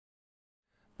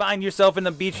Find yourself in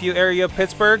the Beachview area of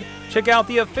Pittsburgh? Check out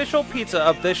the official pizza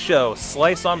of this show,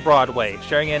 Slice on Broadway,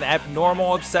 sharing an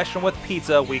abnormal obsession with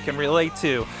pizza we can relate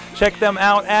to. Check them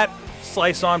out at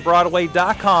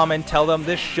sliceonbroadway.com and tell them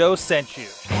this show sent you.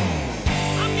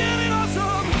 I'm getting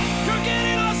awesome, you're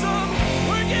getting awesome,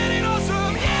 we're getting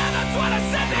awesome, yeah, that's what I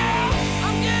said now.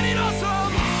 I'm getting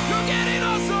awesome, you're getting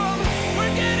awesome,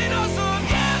 we're getting awesome,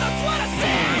 yeah, that's what I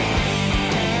said.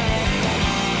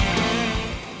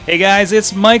 Hey guys,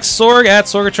 it's Mike Sorg at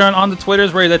Sorgatron on the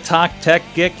Twitters, ready to talk tech,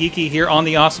 get geeky here on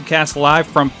the AwesomeCast live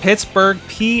from Pittsburgh,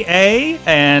 PA,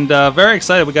 and very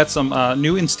excited. We got some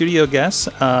new in-studio guests.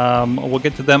 We'll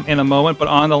get to them in a moment, but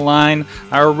on the line,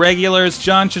 our regulars,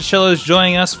 John Chichilla is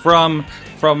joining us from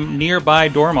nearby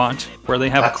Dormont, where they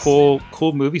have cool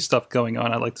movie stuff going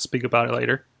on. I'd like to speak about it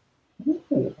later.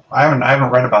 Ooh, I haven't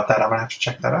read about that. I'm gonna have to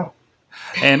check that out.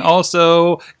 And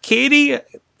also, Katie,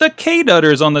 the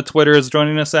K-Dutters on the Twitter, is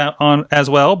joining us out on as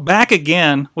well. Back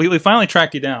again. We finally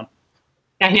tracked you down.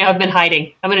 I know, I've been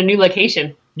hiding. I'm in a new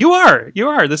location. You are.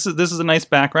 This is a nice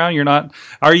background. You're not.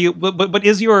 Are you? But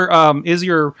is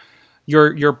your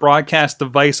broadcast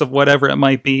device of whatever it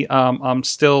might be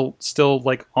still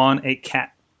like on a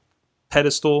cat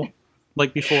pedestal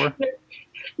like before?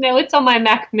 No, it's on my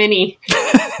Mac Mini.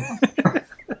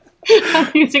 I'm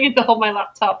using it to hold my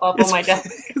laptop up on my desk.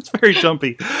 It's very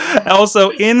jumpy. Also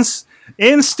in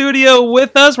studio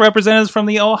with us, representatives from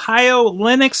the Ohio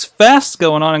LinuxFest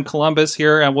going on in Columbus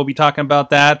here, and we'll be talking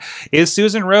about that, is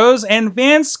Susan Rose and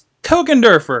Vance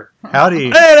Kokendorfer.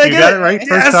 Howdy. Hey, you got it right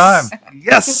first time.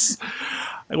 Yes.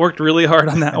 I worked really hard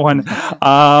on that one.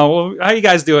 How are you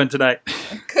guys doing tonight?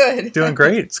 Good. Doing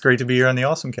great. It's great to be here on the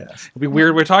AwesomeCast. It'll be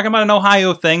weird. We're talking about an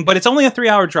Ohio thing, but it's only a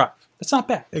 3-hour drive. It's not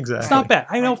bad. Exactly. It's not bad.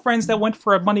 I know friends that went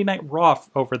for a Monday Night Raw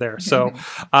over there. So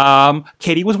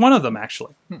Katie was one of them,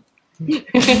 actually.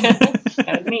 That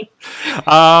was me.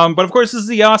 But of course, this is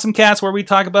the AwesomeCast, where we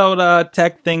talk about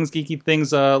tech things, geeky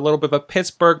things, a little bit of a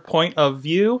Pittsburgh point of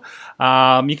view.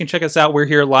 You can check us out. We're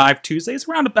here live Tuesdays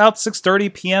around about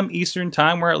 6:30 p.m. Eastern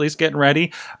Time. We're at least getting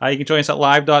ready. You can join us at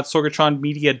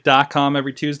live.sorgatronmedia.com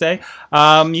every Tuesday.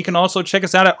 You can also check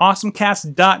us out at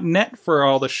awesomecast.net for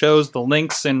all the shows, the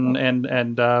links,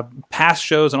 and past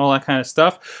shows and all that kind of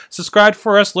stuff. Subscribe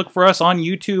for us. Look for us on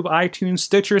YouTube, iTunes,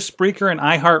 Stitcher, Spreaker, and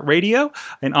iHeartRadio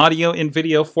in audio and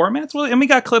video formats. Well, and we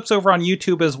got clips over on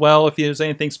YouTube as well. If there's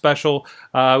anything special,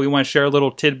 we want to share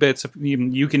little tidbits. If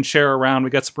you can share around. We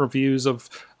got some reviews of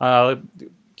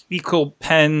equal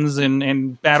pens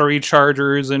and battery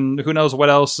chargers and who knows what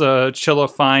else Chilla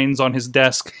finds on his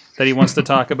desk that he wants to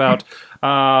talk about.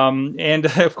 And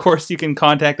of course, you can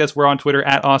contact us. We're on Twitter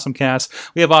at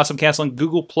AwesomeCast. We have AwesomeCast on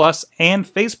Google Plus and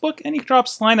Facebook, and you can drop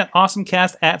us a line at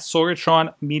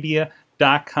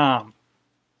awesomecast@sorgatronmedia.com.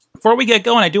 Before we get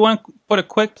going, I do want to put a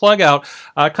quick plug out.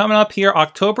 Coming up here,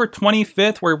 October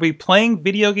 25th, we'll be playing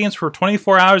video games for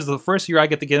 24 hours. The first year I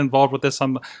get to get involved with this.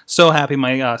 I'm so happy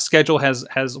my schedule has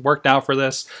worked out for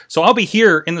this. So I'll be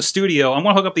here in the studio. I'm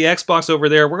going to hook up the Xbox over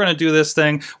there. We're going to do this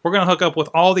thing. We're going to hook up with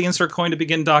all the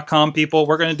insertcointobegin.com people.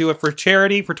 We're going to do it for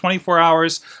charity for 24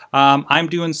 hours. I'm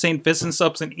doing St. Vincent's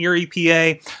Ups in Erie,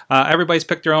 PA. Everybody's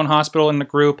picked their own hospital in the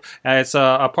group. It's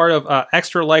a part of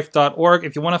extralife.org.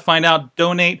 If you want to find out,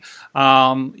 donate.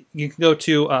 You can go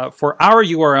to for our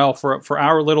URL for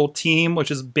our little team, which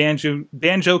is Banjo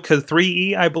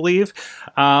K3E, I believe.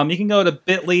 You can go to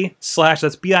bit.ly/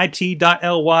 that's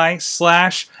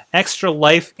bit.ly/extra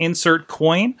life insert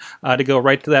coin to go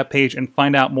right to that page and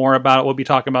find out more about it. We'll be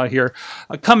talking about here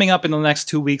coming up in the next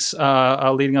 2 weeks,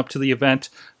 leading up to the event.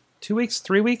 2 weeks,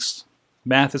 3 weeks.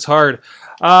 Math is hard.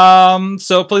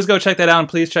 So please go check that out, and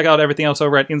please check out everything else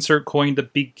over at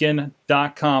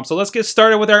insertcointobegin.com. So let's get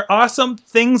started with our awesome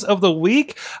things of the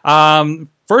week.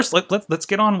 First, let's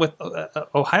get on with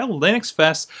Ohio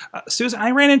LinuxFest. Susan, I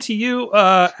ran into you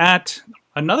at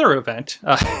another event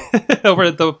over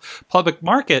at the public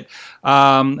market,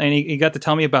 and you got to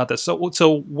tell me about this. So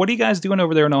what are you guys doing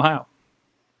over there in Ohio?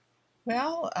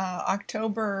 Well,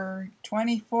 October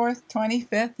 24th,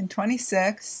 25th, and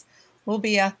 26th, we'll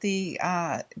be at the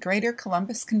Greater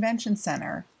Columbus Convention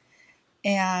Center,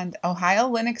 and Ohio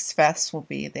LinuxFest will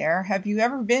be there. Have you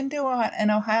ever been to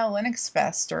an Ohio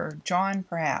LinuxFest, or John,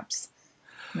 perhaps?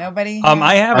 Nobody?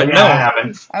 I haven't. Yeah, No, I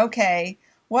haven't. Okay.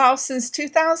 Well, since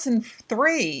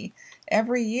 2003,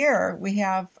 every year we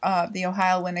have the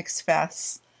Ohio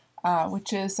LinuxFest,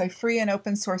 which is a free and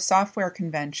open source software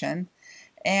convention,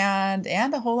 and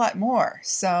a whole lot more.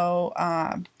 So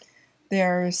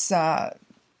there's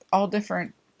all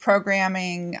different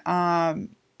programming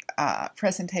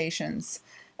presentations,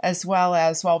 as well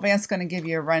as, well, Vance's going to give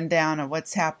you a rundown of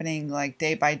what's happening like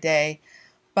day by day.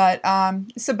 But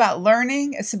it's about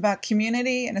learning, it's about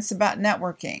community, and it's about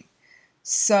networking.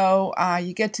 So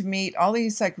you get to meet all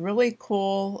these like really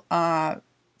cool,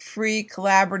 free,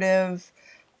 collaborative,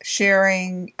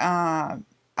 sharing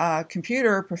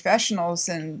computer professionals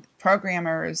and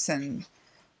programmers and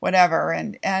whatever.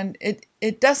 And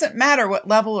it doesn't matter what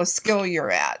level of skill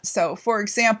you're at. So, for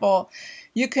example,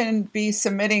 you can be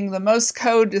submitting the most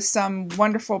code to some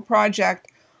wonderful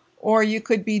project, or you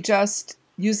could be just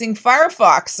using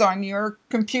Firefox on your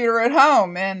computer at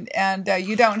home, and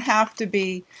you don't have to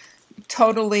be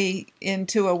totally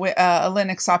into a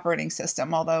Linux operating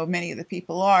system, although many of the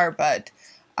people are. But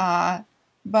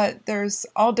there's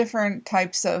all different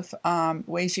types of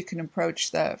ways you can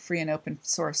approach the free and open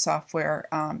source software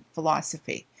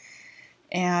philosophy.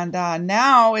 And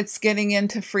now it's getting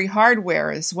into free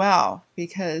hardware as well,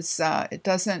 because it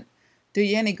doesn't do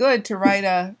you any good to write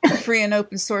a free and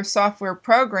open source software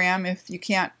program if you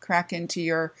can't crack into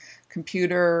your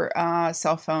computer,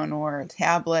 cell phone, or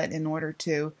tablet in order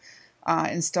to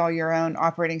install your own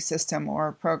operating system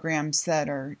or programs that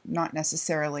are not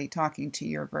necessarily talking to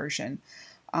your version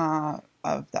of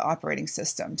the operating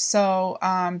system. So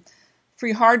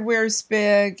free hardware is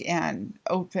big, and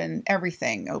open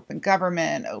everything, open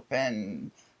government,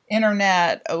 open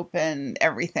internet, open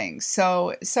everything.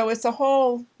 So it's a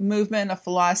whole movement, a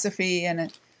philosophy,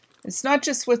 and it's not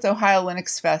just with Ohio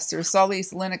LinuxFest. There's all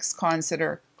these Linux cons that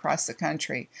are across the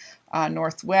country.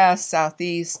 Northwest,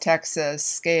 Southeast, Texas,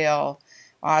 Scale,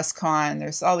 OSCON.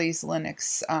 There's all these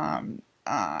Linux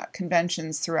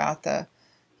conventions throughout the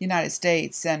United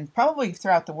States and probably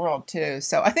throughout the world too.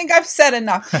 So I think I've said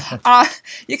enough.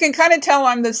 You can kind of tell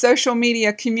I'm the social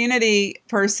media community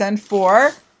person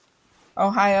for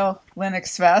Ohio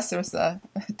LinuxFest. There was a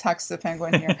Tux the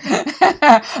Penguin here.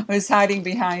 was hiding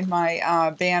behind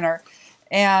my banner.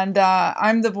 And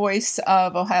I'm the voice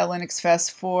of Ohio LinuxFest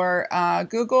for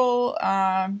Google,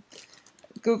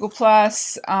 Google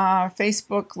Plus,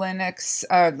 Facebook Linux,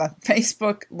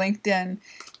 Facebook, LinkedIn,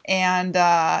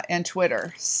 and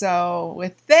Twitter. So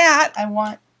with that, I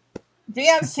want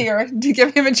Vance here to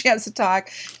give him a chance to talk.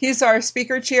 He's our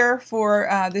speaker chair for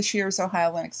this year's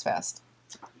Ohio LinuxFest.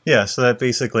 Yeah, so that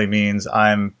basically means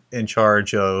I'm in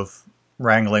charge of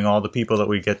wrangling all the people that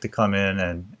we get to come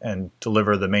in and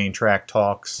deliver the main track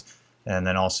talks, and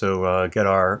then also get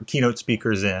our keynote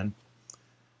speakers in.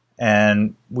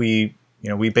 And we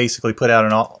basically put out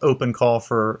an open call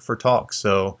for talks.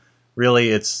 So really,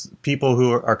 it's people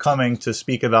who are coming to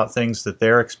speak about things that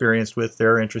they're experienced with,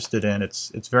 they're interested in.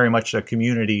 It's very much a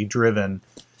community-driven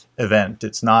event.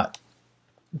 It's not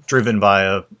driven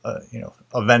by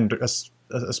a vendor, a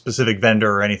specific vendor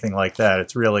or anything like that.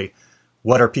 It's really,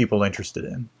 what are people interested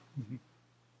in? Mm-hmm.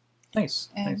 Nice.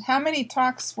 And nice. How many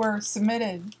talks were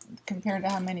submitted compared to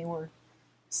how many were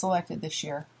selected this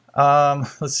year?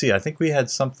 Let's see. I think we had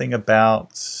something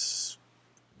about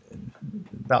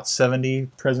 70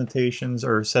 presentations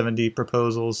or 70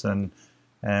 proposals, and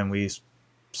we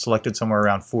selected somewhere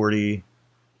around 40,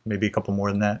 maybe a couple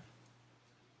more than that.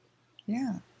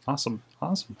 Yeah. Awesome,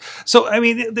 awesome. So, I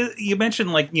mean, you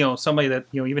mentioned, like, somebody that,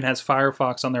 even has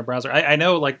Firefox on their browser. I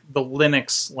know, like, the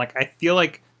Linux, like, I feel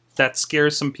like that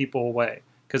scares some people away,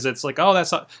 because it's like, oh,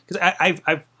 that's not, because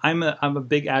I'm a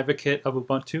big advocate of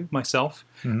Ubuntu myself.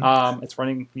 Mm-hmm. It's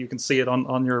running, you can see it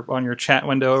on your chat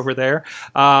window over there,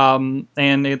 and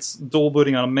it's dual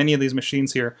booting on many of these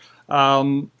machines here.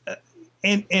 And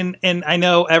I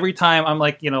know every time I'm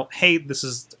like, hey,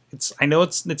 I know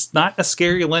it's not a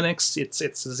scary Linux. It's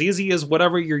as easy as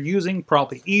whatever you're using,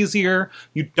 probably easier.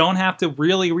 You don't have to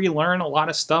really relearn a lot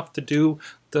of stuff to do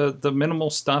the minimal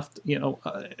stuff.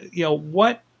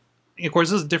 What? Of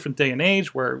course, this is a different day and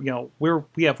age where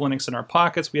we have Linux in our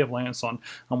pockets. We have Linux on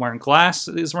wearing glass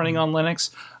is running on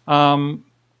Linux.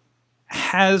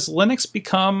 Has Linux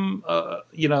become I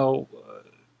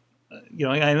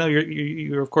know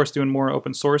you're of course doing more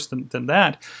open source than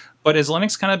that, but has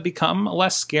Linux kind of become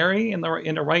less scary in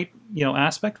the right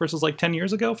aspect versus like 10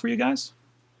 years ago for you guys?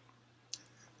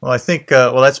 Well, I think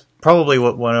that's probably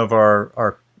what one of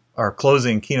our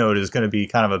closing keynote is going to be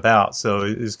kind of about. So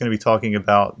it's going to be talking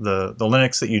about the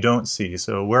Linux that you don't see.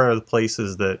 So where are the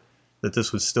places that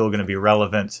this was still going to be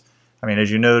relevant? I mean,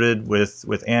 as you noted,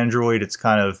 with Android, it's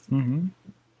kind of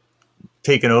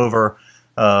taken over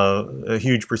a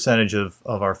huge percentage of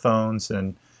our phones,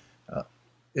 and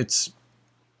it's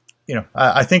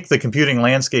I think the computing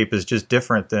landscape is just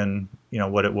different than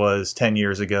what it was 10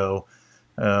 years ago,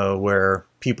 where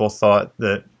people thought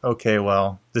that, okay,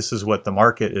 well, this is what the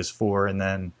market is for, and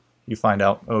then you find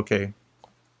out, okay,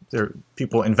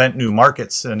 people invent new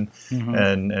markets and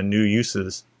new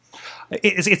uses.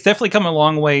 it's definitely come a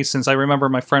long way since I remember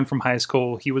my friend from high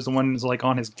school. He was the one who's like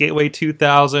on his Gateway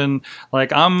 2000.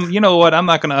 Like, you know what? I'm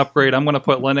not going to upgrade. I'm going to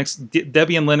put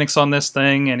Debian Linux on this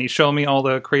thing. And he's showing me all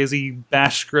the crazy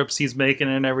bash scripts he's making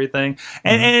and everything.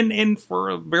 And for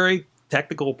a very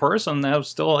technical person, I was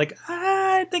still like,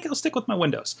 I think I'll stick with my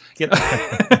Windows. You know.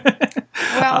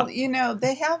 Well, you know,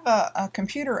 they have a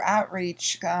computer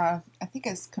outreach. I think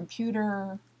it's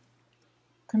Computer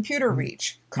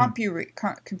Reach,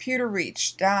 Computer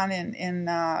Reach down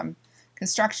in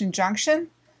Construction Junction.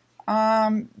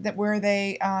 Where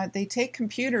they take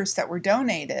computers that were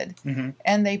donated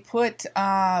and they put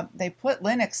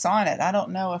Linux on it. I don't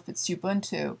know if it's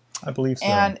Ubuntu. I believe so.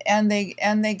 And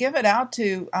they give it out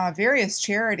to various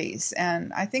charities,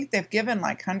 and I think they've given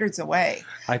like hundreds away.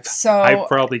 I've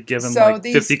probably given like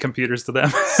 50 computers to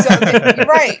them.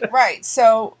 Right.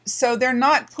 So they're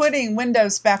not putting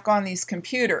Windows back on these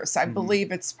computers. I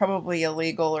believe it's probably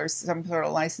illegal or some sort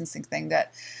of licensing thing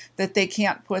that they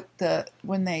can't put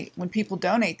when people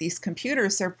donate these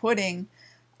computers, they're putting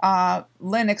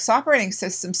Linux operating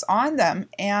systems on them,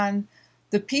 and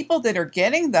the people that are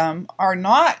getting them are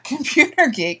not computer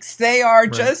geeks. They are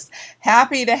just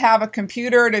happy to have a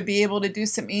computer to be able to do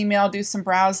some email, do some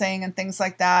browsing and things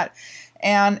like that.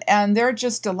 And they're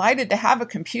just delighted to have a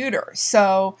computer.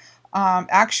 So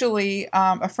actually,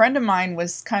 a friend of mine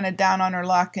was kind of down on her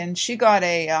luck, and she got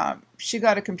a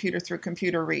computer through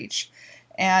Computer Reach.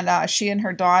 And she and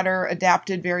her daughter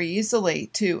adapted very easily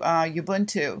to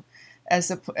Ubuntu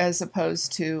as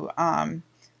opposed to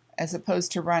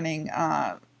running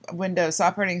Windows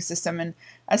operating system. And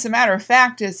as a matter of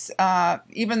fact, it's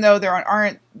even though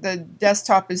the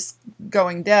desktop is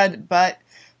going dead, but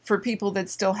for people that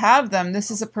still have them, this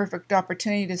is a perfect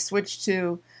opportunity to switch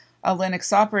to a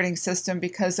Linux operating system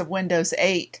because of Windows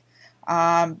 8.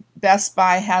 Best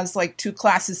Buy has like 2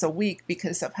 classes a week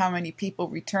because of how many people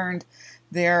returned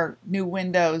their new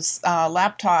Windows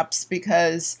laptops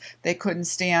because they couldn't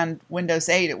stand Windows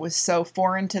 8. It was so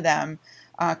foreign to them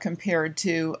compared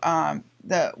to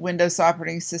the Windows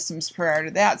operating systems prior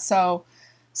to that. So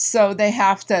they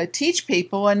have to teach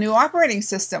people a new operating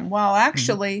system. Well,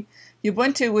 actually,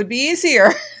 Ubuntu would be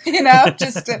easier,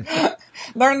 just to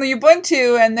learn the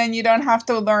Ubuntu, and then you don't have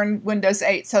to learn Windows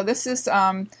 8. So this is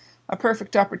a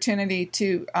perfect opportunity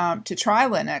to try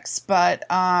Linux, but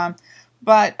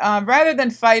rather than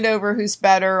fight over who's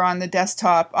better on the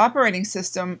desktop operating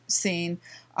system scene,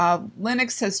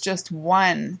 Linux has just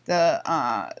won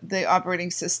the operating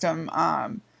system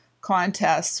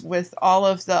contests with all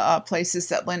of the places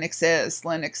that Linux is.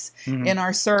 Linux in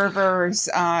our servers,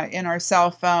 in our cell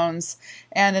phones,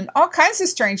 and in all kinds of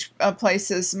strange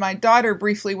places. My daughter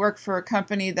briefly worked for a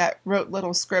company that wrote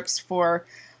little scripts for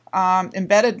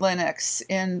embedded Linux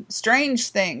in strange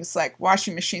things like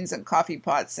washing machines and coffee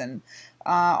pots, and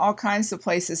all kinds of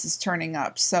places is turning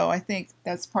up. So I think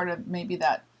that's part of maybe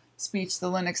that speech, the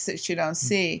Linux that you don't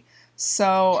see.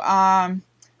 So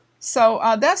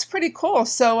that's pretty cool.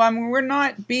 So we're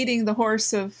not beating the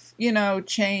horse of,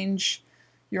 change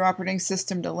your operating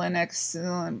system to Linux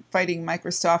and fighting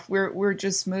Microsoft. We're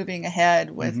just moving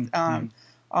ahead with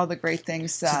all the great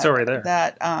things that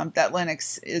that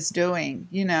Linux is doing.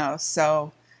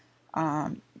 So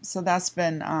that's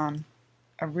been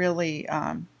a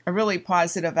really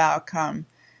positive outcome.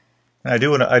 I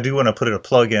do want to put a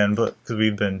plug in, but because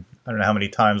I don't know how many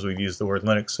times we've used the word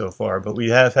Linux so far, but we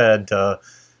have had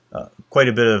quite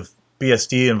a bit of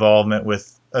BSD involvement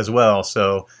with as well.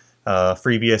 So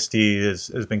FreeBSD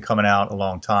has been coming out a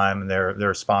long time, and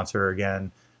they're a sponsor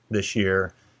again this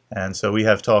year, and so we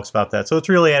have talks about that. So it's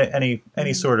really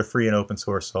any sort of free and open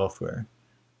source software.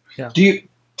 Yeah.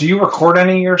 Do you record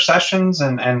any of your sessions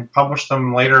and publish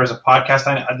them later as a podcast?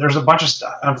 There's a bunch of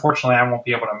stuff. Unfortunately, I won't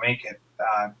be able to make it,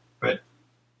 but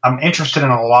I'm interested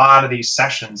in a lot of these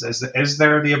sessions. Is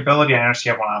there the ability? I noticed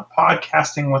you have one on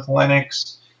podcasting with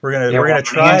Linux. We're gonna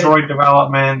try Android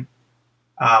development.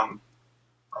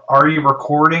 Are you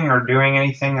recording or doing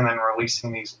anything and then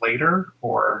releasing these later,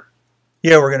 or?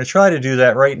 Yeah, we're going to try to do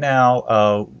that right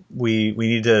now. We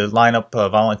need to line up a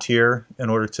volunteer in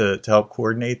order to help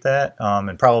coordinate that,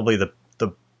 and probably the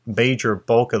major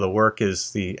bulk of the work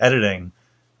is the editing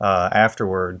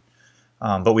afterward.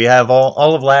 But we have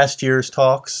all of last year's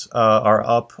talks are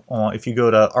up on, if you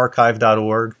go to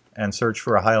archive.org and search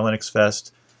for Ohio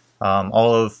LinuxFest,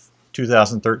 all of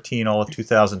 2013, all of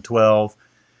 2012.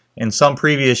 In some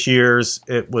previous years,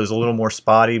 it was a little more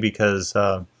spotty because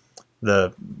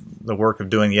the work of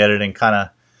doing the editing kind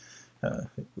of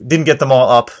didn't get them all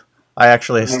up. I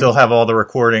actually still have all the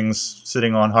recordings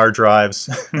sitting on hard drives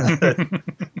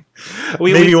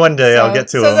Maybe one day I'll get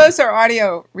to So them. those are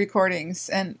audio recordings,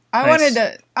 and I Nice.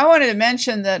 wanted to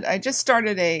mention that I just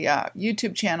started a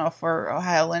YouTube channel for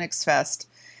Ohio Linux Fest,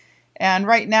 and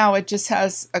right now it just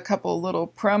has a couple little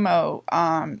promo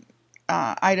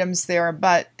items there.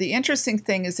 But the interesting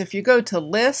thing is if you go to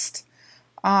list,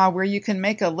 where you can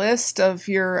make a list of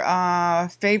your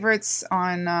favorites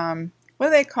on what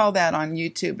do they call that on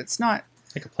YouTube? It's not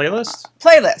Like a playlist?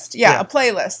 playlist. Yeah, Yeah. a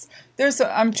playlist.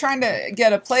 I'm trying to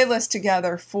get a playlist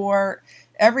together for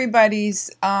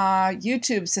everybody's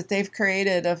YouTubes that they've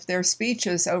created of their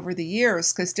speeches over the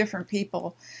years, because different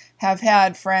people have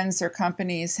had friends or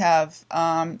companies have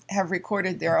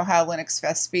recorded their Ohio Linux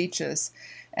Fest speeches,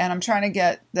 and I'm trying to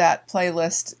get that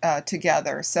playlist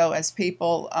together. So as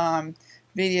people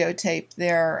videotape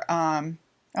their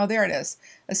there it is.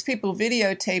 As people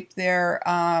videotape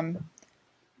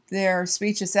their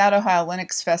speeches at Ohio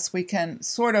Linux Fest, we can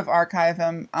sort of archive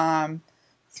them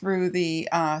through the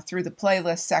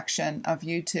playlist section of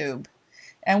YouTube,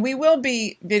 and we will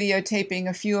be videotaping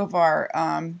a few of our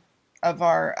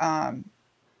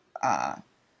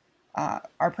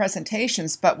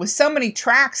presentations. But with so many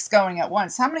tracks going at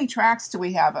once, how many tracks do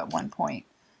we have at one point?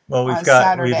 Well, we've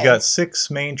Saturday. got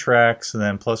 6 main tracks, and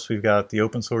then plus we've got the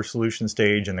open source solution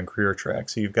stage and the career track.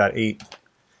 So you've got 8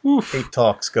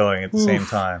 talks going at the same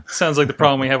time. Sounds like the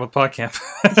problem we have with PodCamp.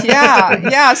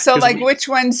 Yeah. So, like, which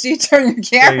ones do you turn your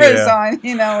cameras on?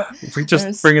 You know, If we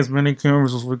just bring as many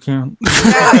cameras as we can.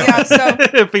 yeah. So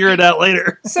Figure it out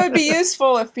later. So it'd be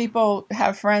useful if people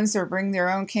have friends or bring their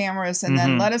own cameras, and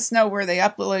then let us know where they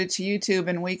upload it to YouTube,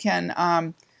 and we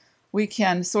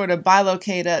can sort of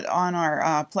bilocate it on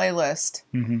our playlist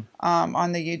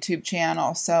on the YouTube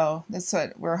channel. So that's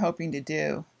what we're hoping to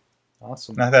do.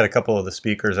 Awesome. I've had a couple of the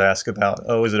speakers ask about,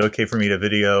 is it okay for me to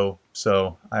video?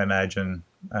 So I imagine,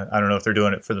 I don't know if they're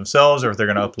doing it for themselves or if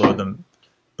they're going to upload them,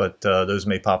 but those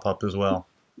may pop up as well.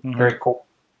 Very cool.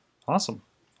 Awesome.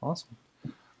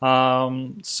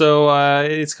 So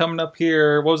it's coming up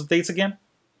here. What was the dates again?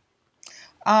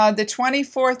 The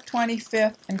 24th,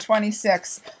 25th, and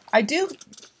 26th. I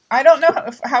don't know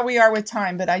how we are with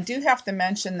time, but I do have to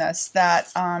mention this,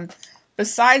 that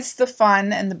besides the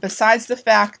fun and besides the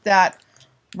fact that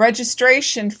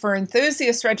registration for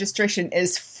enthusiast registration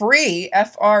is free,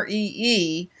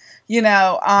 Free,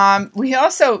 we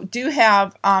also do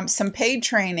have some paid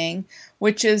training,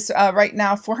 which is right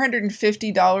now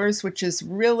 $450, which is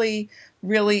really,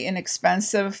 really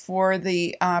inexpensive for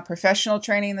the professional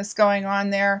training that's going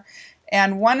on there.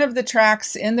 And one of the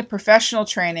tracks in the professional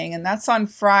training, and that's on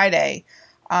Friday,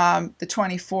 the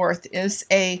 24th, is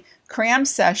a cram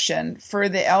session for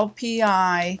the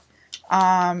LPI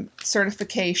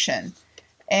certification.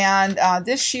 And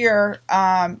this year,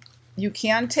 you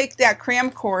can take that cram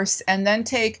course and then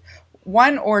take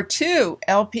 1 or 2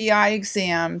 LPI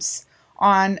exams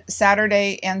on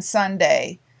Saturday and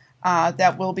Sunday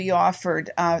that will be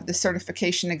offered, the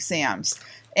certification exams.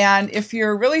 And if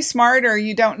you're really smart or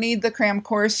you don't need the cram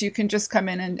course, you can just come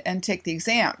in and take the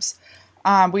exams.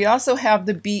 We also have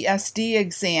the BSD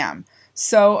exam.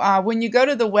 So when you go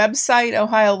to the website,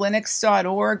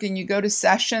 ohiolinux.org, and you go to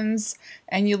sessions,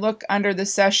 and you look under the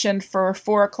session for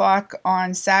 4 o'clock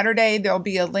on Saturday, there'll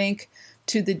be a link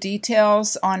to the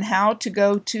details on how to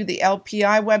go to the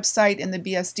LPI website and the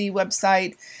BSD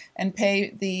website and pay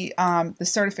the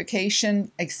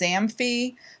certification exam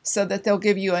fee, so that they'll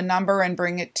give you a number and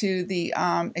bring it to the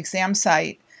exam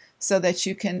site so that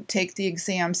you can take the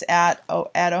exams at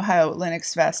Ohio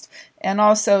Linux Fest. And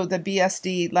also the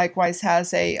BSD likewise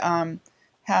has a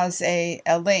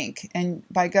link, and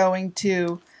by going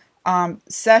to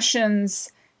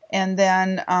sessions and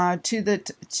then to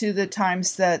the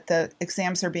times that the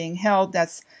exams are being held,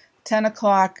 that's 10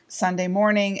 o'clock Sunday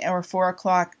morning or 4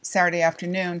 o'clock Saturday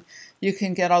afternoon, you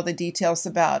can get all the details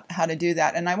about how to do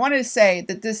that. And I wanted to say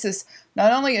that this is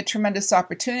not only a tremendous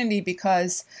opportunity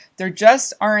because there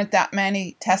just aren't that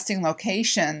many testing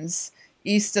locations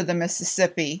east of the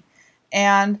Mississippi.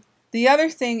 And the other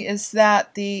thing is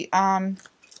that the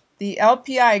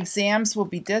LPI exams will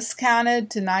be discounted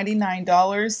to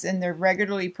 $99, and they're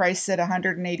regularly priced at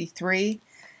 $183.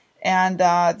 And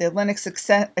the Linux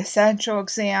Essential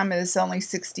exam is only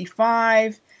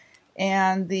 $65,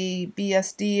 and the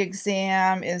BSD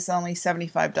exam is only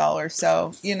 $75.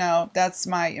 So, that's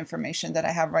my information that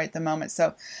I have right at the moment.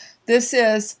 So this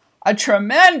is a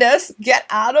tremendous get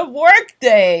out of work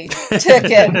day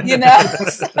ticket, you know.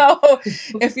 So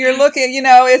if you're looking, you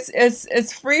know,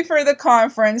 it's free for the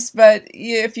conference, but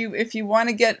if you want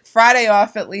to get Friday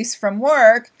off at least from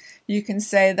work, you can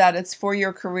say that it's for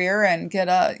your career and get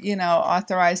a, you know,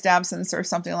 authorized absence or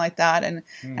something like that,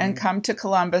 and come to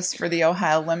Columbus for the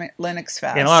Ohio Linux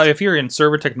Fest. And if you're in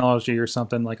server technology or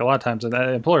something, like a lot of times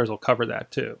employers will cover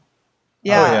that too.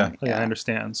 Yeah, I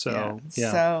understand. So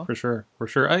So- for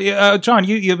sure. John,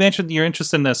 you mentioned your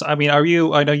interest in this. I mean,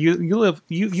 I know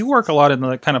you work a lot in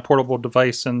the kind of portable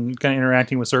device and kind of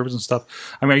interacting with servers and stuff.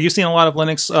 I mean, are you seeing a lot of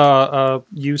Linux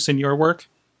use in your work?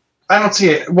 I don't see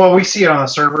it. Well, we see it on the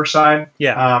server side.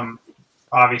 Yeah.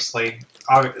 Obviously,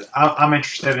 I'm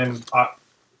interested in.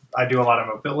 I do a lot of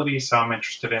mobility, so I'm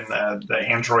interested in the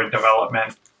Android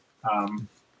development,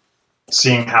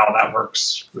 seeing how that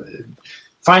works.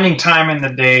 Finding time in the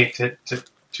day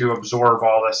to absorb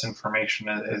all this information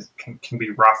can be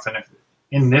rough, and if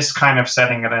in this kind of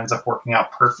setting it ends up working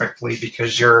out perfectly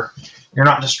because you're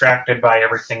not distracted by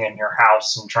everything in your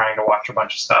house and trying to watch a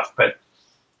bunch of stuff. But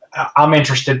I'm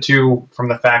interested too from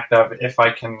the fact of if I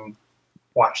can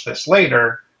watch this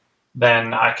later,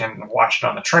 then I can watch it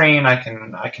on the train. I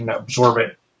can absorb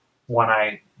it when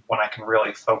I can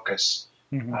really focus.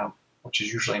 Which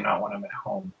is usually not when I'm at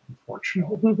home,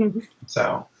 unfortunately.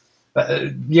 So,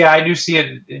 yeah, I do see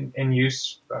it in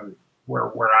use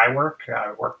where I work.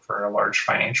 I work for a large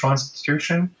financial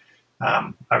institution.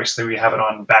 Obviously, we have it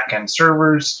on back-end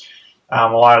servers. A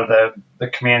lot of the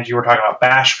commands you were talking about,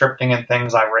 bash scripting and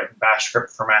things, I've written bash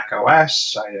script for Mac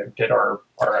OS. I did our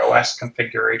OS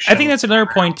configuration. I think that's another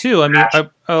point, too. I mean,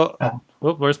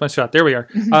 where's my shot? There we are.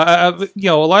 You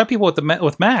know, a lot of people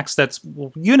with Macs, that's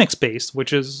Unix based,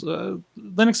 which is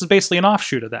Linux is basically an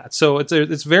offshoot of that. So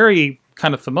it's very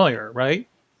kind of familiar, right?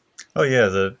 Oh yeah,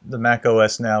 the Mac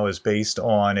OS now is based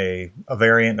on a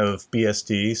variant of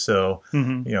BSD. So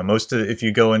you know, if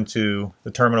you go into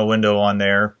the terminal window on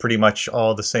there, pretty much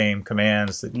all the same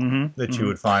commands that you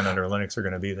would find under Linux are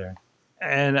going to be there.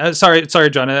 And sorry,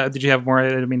 John. Did you have more? I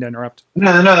didn't mean to interrupt.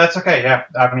 No, that's okay. Yeah,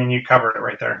 I mean you covered it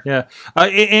right there. Yeah,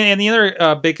 and the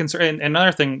other big concern, and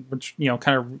another thing which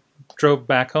kind of drove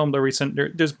back home there's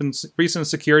been recent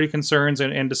security concerns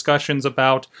and discussions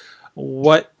about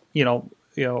what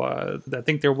I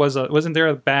think there wasn't there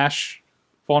a bash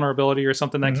vulnerability or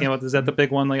something that came up? Is that the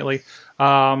big one lately?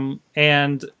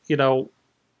 And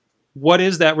what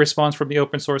is that response from the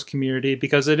open source community?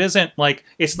 Because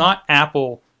it's not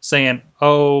Apple saying,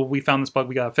 oh, we found this bug,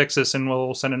 we gotta fix this, and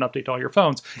we'll send an update to all your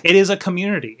phones. It is a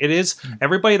community. It is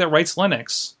everybody that writes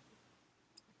Linux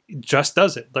just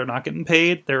does it. They're not getting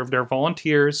paid. They're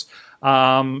volunteers.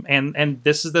 And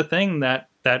this is the thing that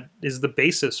is the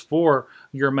basis for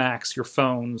your Macs, your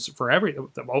phones, for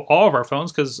all of our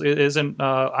phones, because it isn't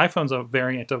iPhone's a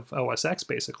variant of OS X,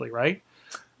 basically, right?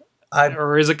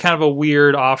 Or is it kind of a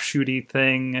weird offshooty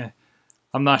thing?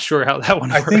 I'm not sure how that one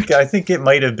works. I think it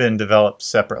might have been developed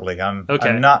separately. I'm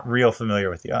not real familiar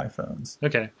with the iPhones.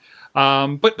 Okay.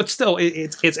 But still,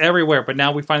 it's everywhere. But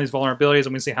now we find these vulnerabilities,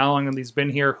 and we see how long have these been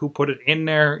here, who put it in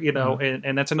there,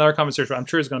 and that's another conversation I'm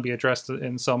sure is going to be addressed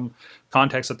in some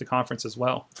context at the conference as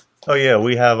well. Oh yeah,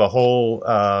 we have a whole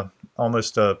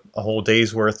almost a whole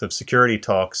day's worth of security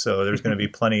talks, so there's going to be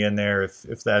plenty in there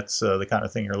if that's the kind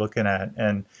of thing you're looking at,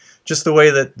 and just the way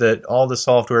that all the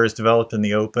software is developed in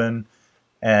the open,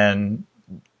 and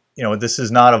this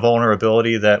is not a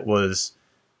vulnerability that was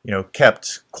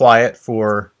kept quiet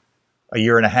for a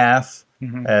year and a half,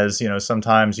 as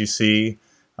sometimes you see,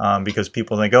 because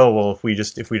people think, oh well,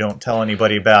 if we don't tell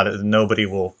anybody about it, then nobody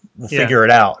will figure it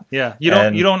out. Yeah, you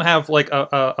don't have like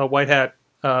a white hat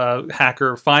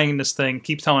hacker finding this thing,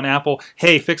 keeps telling Apple,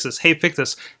 hey, fix this, hey, fix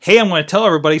this, hey, I'm going to tell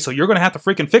everybody, so you're going to have to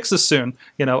freaking fix this soon.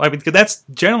 I mean, because that's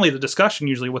generally the discussion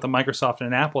usually with a Microsoft and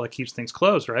an Apple that keeps things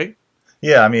closed, right?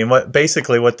 Yeah, I mean, what they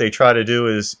try to do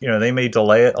is, they may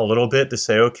delay it a little bit to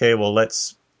say, okay, well,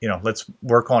 let's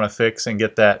work on a fix and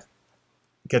get that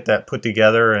put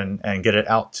together and get it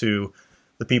out to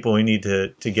the people who need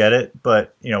to get it.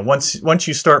 But once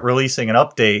you start releasing an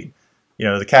update,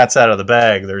 the cat's out of the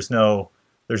bag. There's no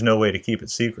way to keep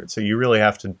it secret. So you really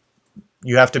have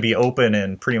to be open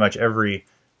in pretty much every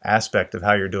aspect of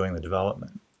how you're doing the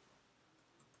development.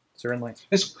 Certainly.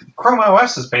 Chrome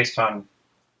OS is based on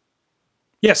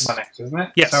Linux, isn't it?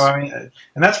 Yes. So I mean,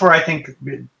 and that's where I think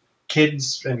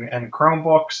kids and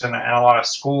Chromebooks and a lot of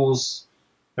schools,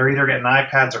 they're either getting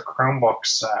iPads or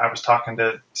Chromebooks. I was talking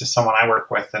to someone I work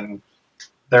with, and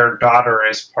their daughter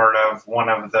is part of one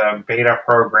of the beta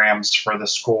programs for the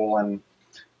school, and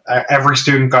every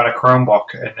student got a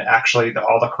Chromebook, and actually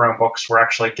all the Chromebooks were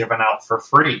actually given out for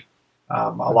free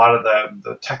A lot of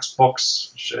the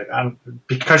textbooks,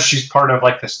 because she's part of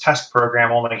like this test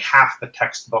program, only half the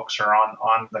textbooks are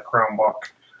on the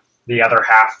Chromebook. The other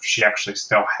half, she actually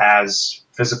still has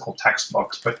physical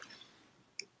textbooks. But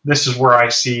this is where I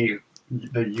see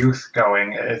the youth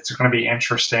going. It's going to be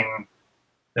interesting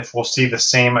if we'll see the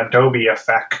same Adobe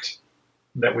effect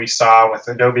that we saw with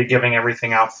Adobe giving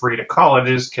everything out free to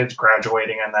colleges, kids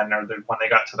graduating, and then when they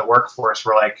got to the workforce,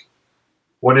 we're like,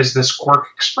 what is this Quark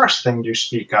Express thing you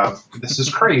speak of? This is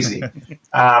crazy.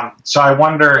 So I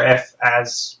wonder if,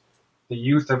 as the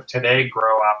youth of today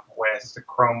grow up with the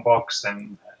Chromebooks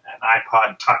and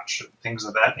iPod Touch and things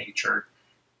of that nature,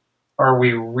 are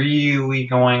we really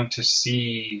going to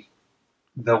see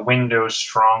the Windows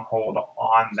stronghold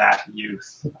on that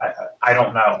youth? I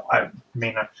don't know. I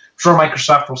mean, I'm sure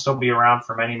Microsoft will still be around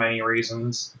for many, many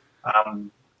reasons.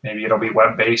 Maybe it'll be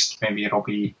web-based. Maybe it'll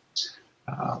be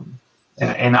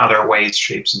in other ways,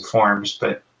 shapes, and forms.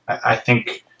 But I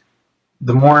think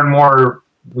the more and more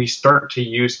we start to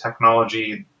use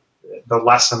technology, the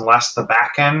less and less the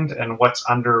back end and what's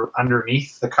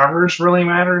underneath the covers really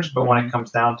matters. But when it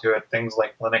comes down to it, things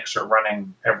like Linux are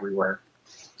running everywhere.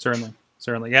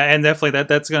 Certainly, yeah, and definitely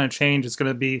that's going to change. It's going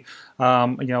to be,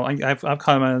 I've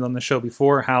commented on the show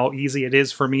before how easy it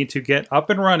is for me to get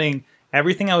up and running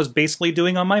everything I was basically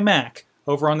doing on my Mac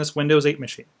over on this Windows 8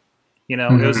 machine.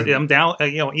 I'm down.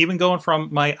 Even going from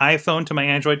my iPhone to my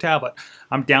Android tablet,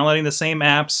 I'm downloading the same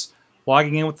apps,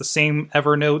 logging in with the same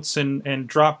Evernotes and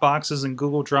Dropboxes and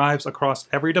Google Drives across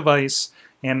every device,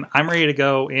 and I'm ready to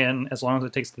go in as long as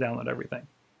it takes to download everything.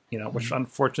 Which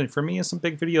unfortunately for me is some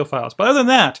big video files. But other than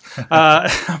that,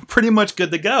 I'm pretty much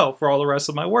good to go for all the rest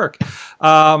of my work. It's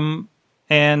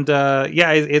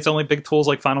only big tools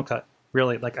like Final Cut.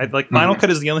 Really, Final Cut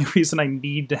is the only reason I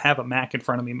need to have a Mac in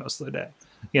front of me most of the day.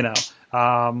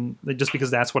 Just because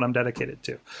that's what I'm dedicated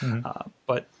to.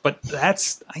 But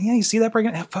that's, you see that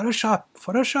breaking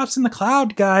Photoshop's in the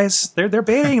cloud, guys. They're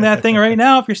baiting that thing right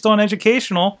now. If you're still in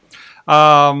educational,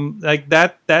 like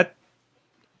that.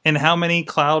 And how many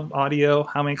cloud audio,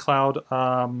 how many cloud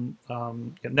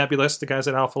Nebulous, the guys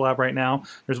at Alpha Lab right now.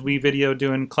 There's WeVideo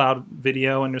doing cloud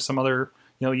video, and there's some other,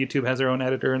 YouTube has their own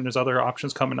editor, and there's other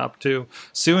options coming up too.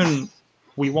 Soon,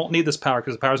 we won't need this power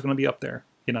because the power is going to be up there,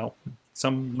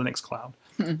 some Linux cloud.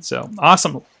 So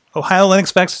awesome. Ohio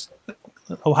LinuxFest,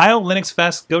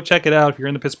 go check it out if you're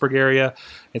in the Pittsburgh area.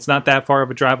 It's not that far of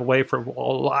a drive away for a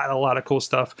lot of cool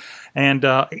stuff. And,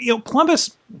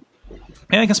 Columbus,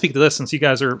 and I can speak to this since you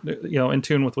guys are, in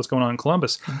tune with what's going on in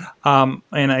Columbus. And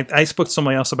I spoke to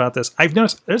somebody else about this. I've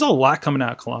noticed there's a lot coming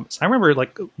out of Columbus. I remember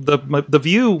the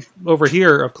view over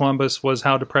here of Columbus was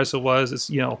how depressed it was.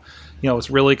 It's it's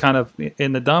really kind of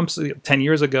in the dumps 10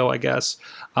 years ago, I guess.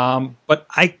 But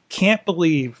I can't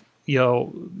believe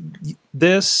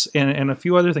this and a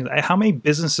few other things. How many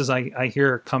businesses I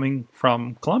hear coming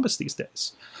from Columbus these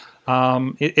days?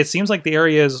 It seems like the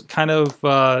area is kind of,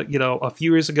 a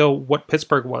few years ago what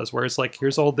Pittsburgh was, where it's like,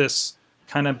 here's all this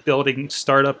kind of building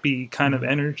startup-y kind of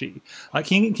energy.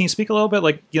 Can you speak a little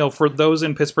bit, for those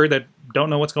in Pittsburgh that don't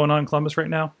know what's going on in Columbus right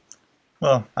now?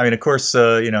 Well, I mean, of course,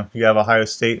 you have Ohio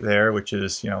State there, which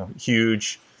is,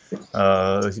 huge.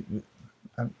 I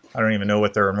don't even know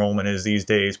what their enrollment is these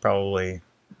days, probably,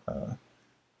 I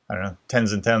don't know,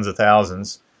 tens and tens of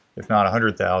thousands, if not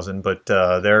 100,000, but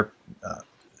they're...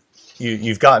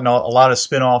 You've gotten a lot of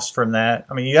spin-offs from that.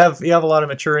 I mean, you have a lot of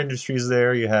mature industries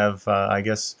there. You have, I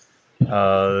guess,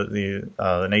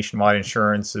 the Nationwide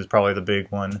Insurance is probably the big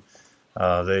one.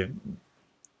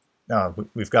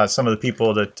 We've got some of the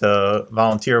people that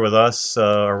volunteer with us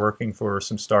are working for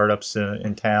some startups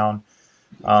in town.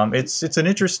 It's an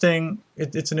interesting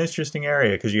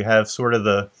area because you have sort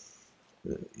of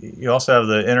you also have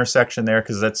the intersection there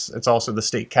because it's also the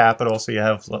state capital, so you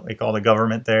have like all the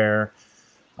government there.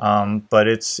 But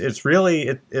it's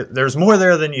really there's more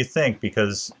there than you think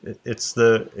because it's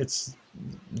the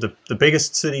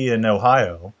biggest city in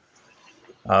Ohio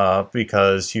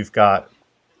because you've got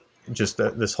just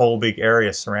this whole big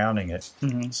area surrounding it.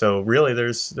 So really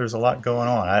there's a lot going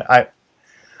on.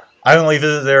 I only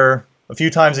visit there a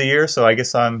few times a year, so I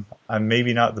guess I'm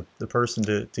maybe not the person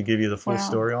to give you the full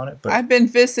story on it. But I've been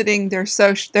visiting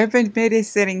they've been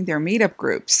visiting their meetup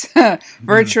groups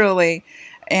virtually.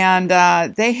 And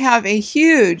they have a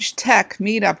huge tech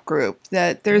meetup group.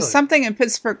 That there's something in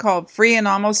Pittsburgh called Free and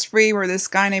Almost Free, where this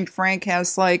guy named Frank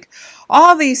has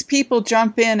all these people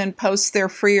jump in and post their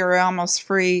free or almost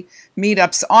free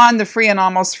meetups on the Free and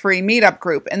Almost Free meetup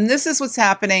group. And this is what's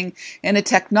happening in a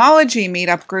technology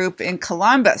meetup group in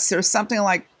Columbus. There's something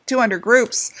like 200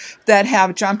 groups that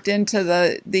have jumped into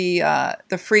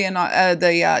the free and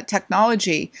the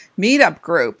technology meetup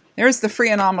group. There's the free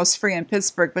and almost free in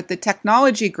Pittsburgh, but the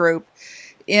technology group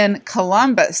in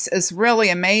Columbus is really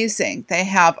amazing. They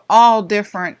have all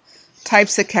different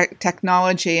types of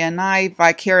technology, and I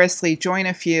vicariously join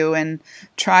a few and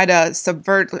try to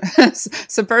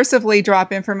subversively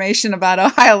drop information about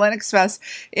Ohio LinuxFest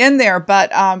in there.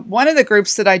 But one of the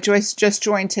groups that I just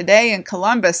joined today in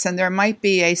Columbus, and there might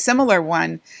be a similar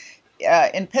one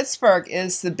in Pittsburgh,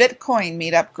 is the Bitcoin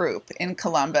meetup group in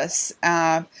Columbus.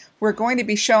 We're going to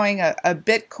be showing a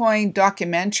Bitcoin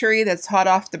documentary that's hot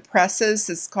off the presses.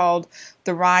 It's called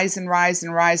The Rise and Rise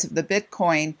and Rise of the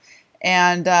Bitcoin.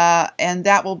 And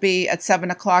that will be at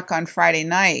 7 o'clock on Friday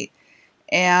night.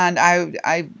 And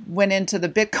I went into the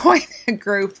Bitcoin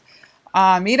group,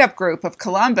 meetup group of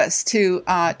Columbus to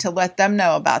let them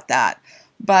know about that.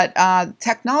 But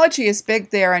technology is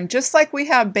big there, and just like we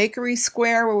have Bakery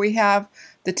Square, where we have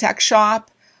the tech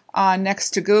shop next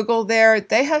to Google there,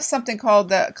 they have something called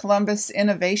the Columbus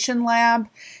Innovation Lab.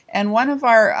 And one of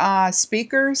our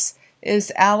speakers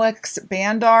is Alex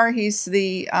Bandar. He's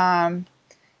the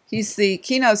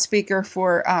keynote speaker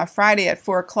for Friday at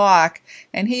 4 o'clock,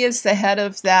 and he is the head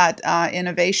of that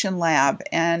innovation lab.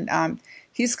 And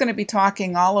he's going to be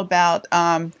talking all about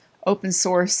open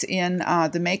source in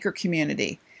the maker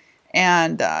community.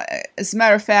 And as a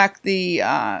matter of fact,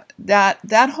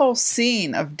 that whole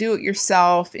scene of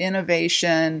do-it-yourself,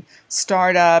 innovation,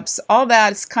 startups, all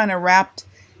that is kind of wrapped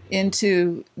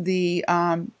into the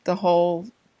whole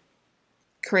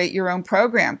create your own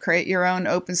program, create your own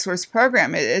open source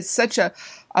program. It's such a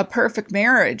perfect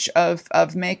marriage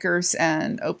of makers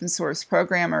and open source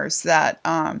programmers that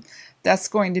that's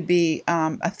going to be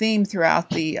a theme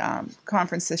throughout the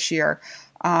conference this year.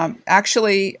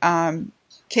 Actually,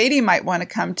 Katie might want to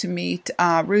come to meet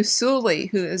Ruth Suley,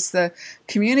 who is the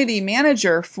community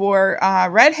manager for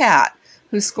Red Hat,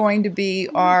 who's going to be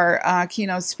our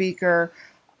keynote speaker.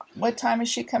 What time is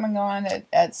she coming on?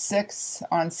 At 6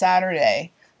 on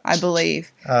Saturday, I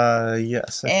believe.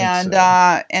 Yes. I think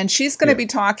so. And she's going to be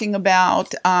talking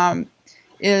about are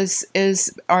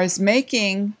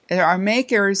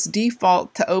makers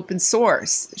default to open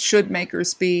source? Should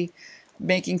makers be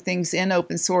making things in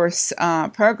open source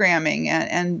programming,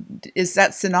 and is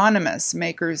that synonymous,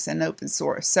 makers and open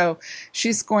source? So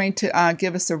she's going to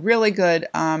give us a really good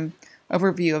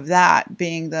overview of that,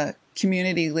 being the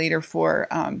community leader for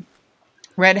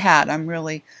Red Hat. I'm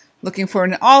really looking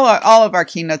forward, and all of our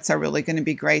keynotes are really going to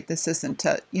be great. This isn't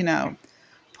to,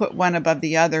 put one above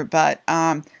the other, but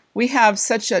we have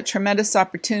such a tremendous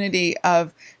opportunity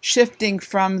of shifting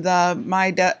from the my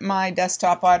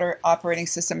desktop operating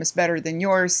system is better than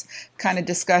yours kind of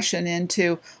discussion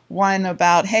into one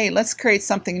about, hey, let's create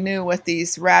something new with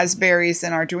these Raspberries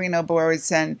and Arduino boards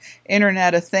and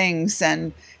Internet of Things,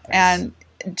 and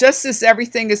just as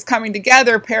everything is coming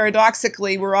together,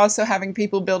 paradoxically, we're also having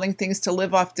people building things to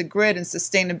live off the grid and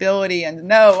sustainability, and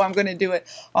no, I'm going to do it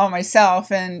all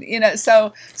myself. And,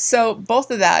 so both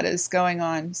of that is going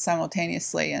on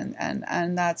simultaneously,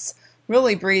 and that's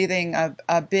really breathing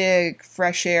a big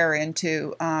fresh air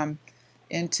into the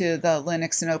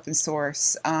Linux and open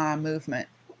source movement.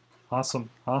 Awesome.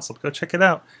 Go check it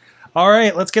out. All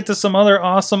right, let's get to some other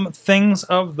awesome things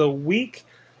of the week.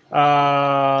 You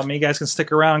guys can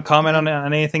stick around and comment on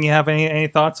anything you have any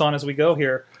thoughts on as we go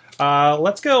here.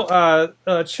 Let's go.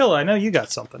 Chilla, I know you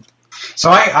got something. So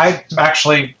I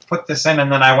actually put this in, and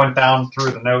then I went down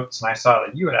through the notes, and I saw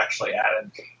that you had actually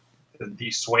added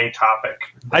the Sway topic.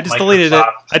 I just deleted it.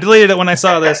 I deleted it when I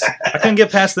saw this. I couldn't get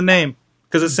past the name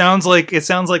because it sounds like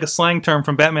a slang term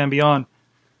from Batman Beyond.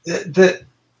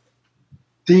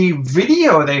 The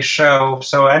video they show,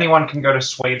 so anyone can go to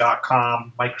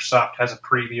sway.com. Microsoft has a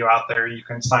preview out there. You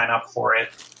can sign up for it.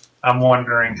 I'm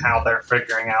wondering how they're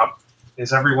figuring out,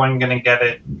 is everyone going to get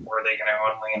it, or are they going to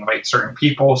only invite certain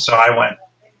people? So I went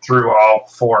through all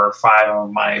 4 or 5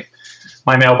 of my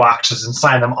mailboxes and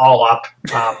signed them all up.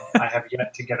 I have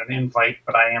yet to get an invite,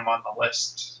 but I am on the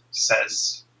list,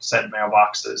 said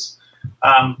mailboxes.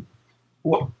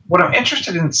 What I'm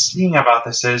interested in seeing about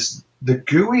this is the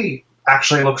GUI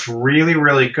actually looks really,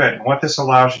 really good. And what this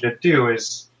allows you to do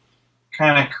is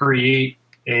kind of create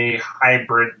a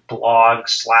hybrid blog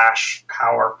 /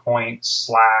 PowerPoint /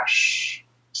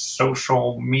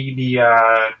 social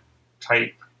media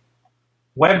type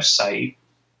website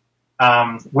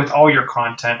with all your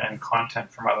content and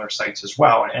content from other sites as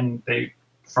well. And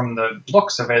from the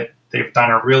looks of it, they've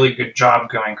done a really good job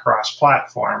going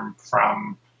cross-platform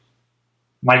from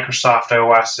Microsoft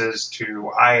OSs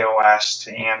to iOS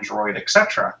to Android,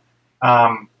 etc.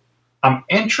 I'm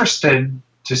interested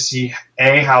to see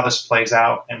A, how this plays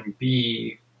out, and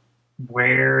B,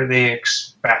 where they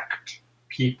expect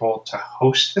people to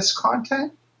host this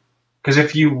content. Because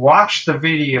if you watch the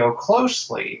video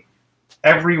closely,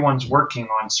 everyone's working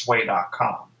on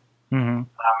sway.com. Mm-hmm.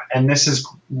 And this is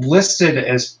listed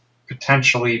as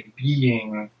potentially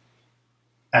being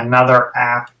another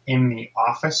app in the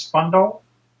Office bundle.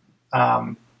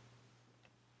 I'm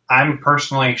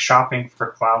personally shopping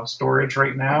for cloud storage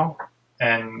right now,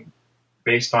 and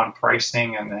based on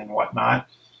pricing and whatnot,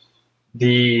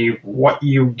 what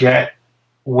you get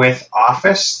with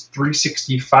Office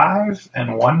 365 and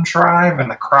OneDrive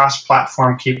and the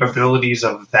cross-platform capabilities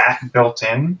of that built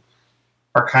in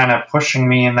are kind of pushing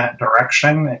me in that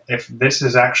direction. If this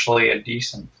is actually a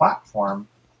decent platform,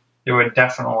 it would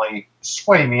definitely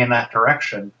sway me in that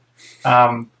direction.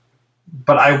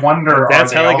 But I wonder,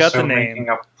 That's are they how they got also the name. making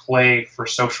a play for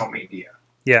social media?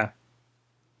 Yeah.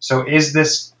 So is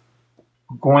this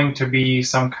going to be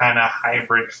some kind of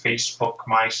hybrid Facebook,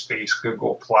 MySpace,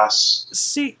 Google Plus?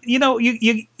 See, you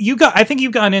got. I think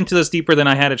you've gotten into this deeper than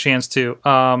I had a chance to.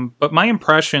 But my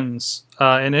impressions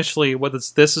initially,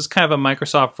 this is kind of a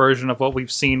Microsoft version of what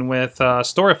we've seen with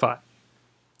Storify,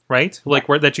 right? Like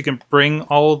that you can bring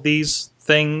all of these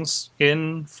things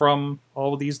in from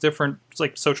all of these different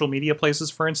like social media places,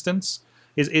 for instance.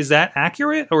 Is that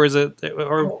accurate, or is it?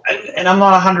 Or And I'm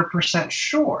not 100%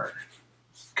 sure,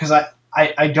 because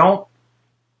I don't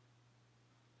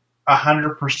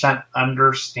 100%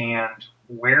 understand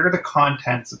where the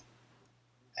content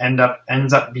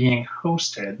ends up being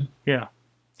hosted. yeah,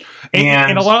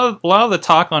 and a lot of the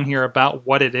talk on here about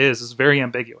what it is very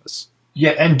ambiguous.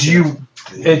 Yeah, and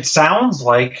it sounds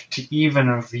like to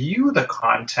even view the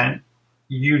content,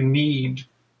 you need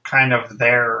kind of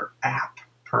their app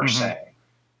per se.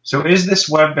 So is this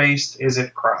web-based? Is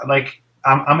it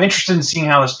I'm interested in seeing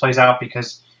how this plays out,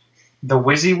 because the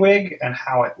WYSIWYG and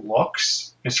how it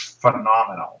looks is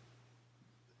phenomenal.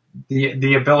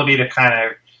 The ability to kind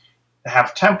of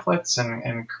have templates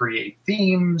and create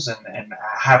themes and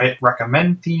have it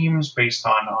recommend themes based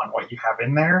on what you have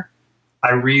in there.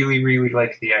 I really, really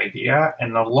like the idea,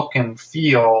 and the look and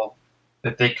feel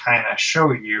that they kind of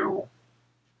show you,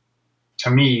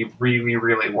 to me, really,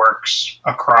 really works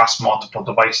across multiple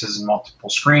devices and multiple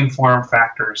screen form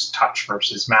factors, touch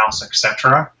versus mouse,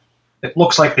 etc. It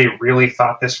looks like they really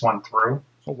thought this one through.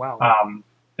 Oh, wow.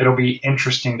 It'll be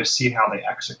interesting to see how they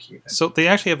execute it. So they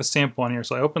actually have a sample on here.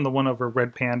 So I opened the one over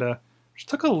Red Panda, which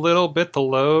took a little bit to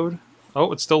load.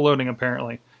 Oh, it's still loading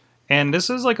apparently. And this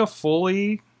is like a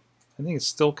fully, I think it's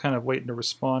still kind of waiting to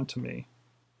respond to me.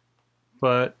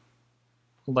 But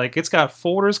like it's got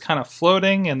folders kind of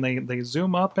floating, and they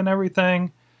zoom up and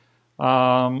everything.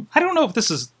 I don't know if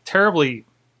this is terribly,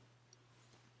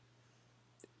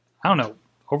 I don't know,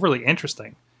 overly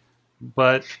interesting,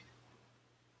 but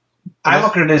I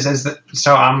look at it as that.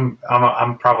 So I'm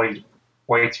probably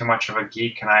way too much of a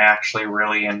geek, and I actually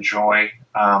really enjoy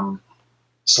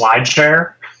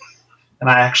SlideShare, and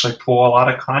I actually pull a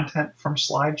lot of content from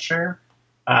SlideShare.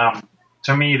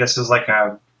 To me, this is like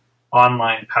a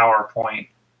online PowerPoint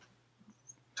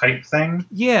type thing.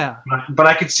 yeah, But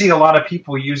I could see a lot of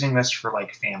people using this for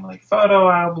like family photo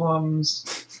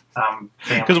albums.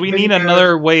 because we need videos.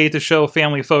 another way to show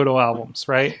family photo albums,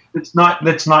 right? It's not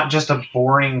just a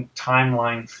boring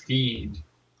timeline feed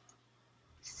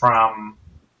from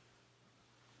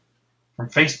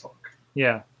Facebook.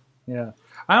 Yeah, yeah.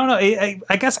 I don't know.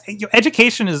 I guess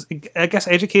education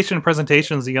and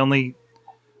presentation is the only.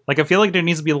 Like, I feel like there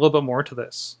needs to be a little bit more to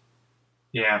this.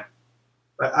 Yeah,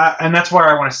 and that's where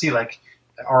I want to see, like,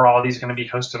 are all these going to be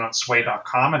hosted on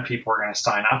sway.com, and people are going to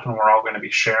sign up, and we're all going to be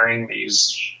sharing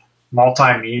these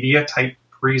multimedia type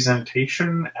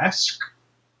presentation-esque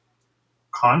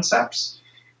concepts?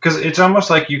 Because it's almost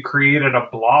like you created a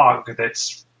blog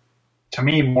that's, to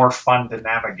me, more fun to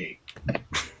navigate.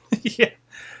 Yeah.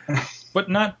 But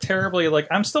not terribly, like,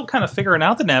 I'm still kind of figuring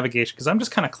out the navigation, because I'm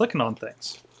just kind of clicking on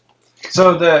things.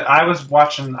 So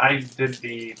I did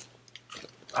the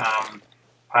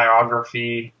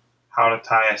biography, how to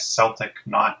tie a Celtic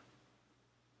knot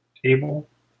table.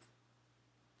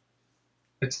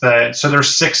 So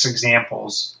there's 6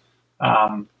 examples.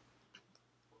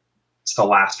 It's the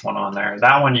last one on there.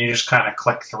 That one you just kind of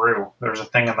click through. There's a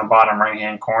thing in the bottom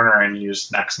right-hand corner, and you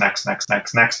just next, and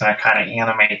it kind of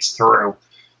animates through.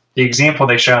 The example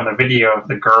they show in the video of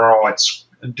the girl, it's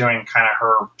doing kind of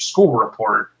her school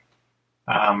report.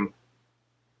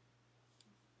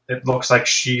 It looks like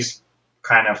she's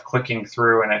kind of clicking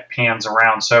through, and it pans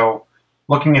around. So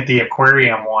looking at the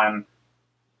aquarium one,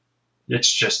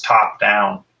 it's just top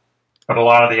down. But a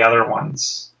lot of the other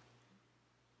ones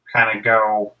kind of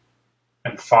go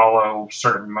and follow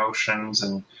certain motions.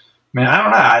 And I mean,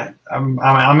 I don't know.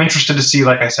 I'm interested to see,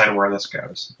 like I said, where this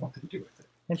goes, what they do with it.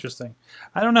 Interesting.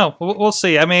 I don't know. We'll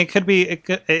see. I mean, it could be.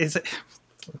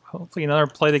 Hopefully, another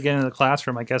play to get into the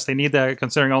classroom. I guess they need that,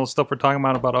 considering all the stuff we're talking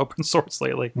about open source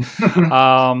lately,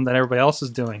 that everybody else is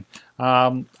doing.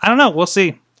 I don't know. We'll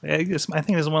see. I think this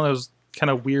is one of those kind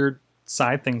of weird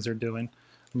side things they're doing,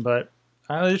 but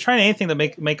they're trying anything to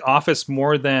make Office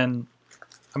more than.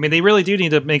 I mean, they really do need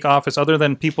to make Office other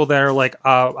than people that are like,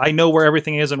 I know where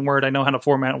everything is in Word. I know how to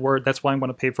format Word. That's why I'm going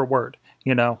to pay for Word.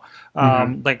 You know,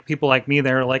 like people like me,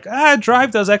 they're like,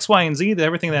 Drive does X, Y, and Z,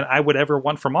 everything that I would ever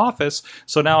want from Office.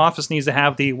 So now Office needs to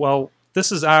have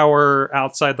this is our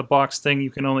outside the box thing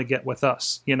you can only get with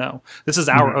us. You know, this is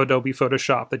our Adobe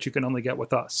Photoshop that you can only get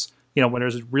with us. You know, when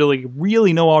there's really,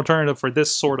 really no alternative for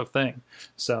this sort of thing.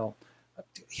 So,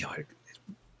 you know,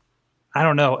 I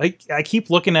don't know. I keep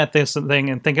looking at this thing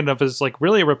and thinking of it as like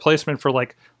really a replacement for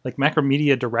like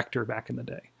Macromedia Director back in the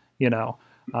day, you know,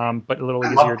 but a little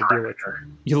easier to deal with.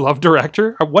 You love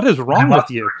Director? What is wrong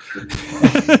with you?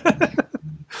 It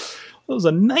was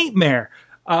a nightmare.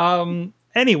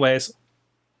 Anyways,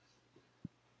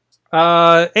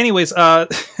 Dutters,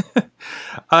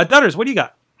 what do you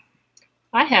got?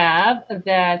 I have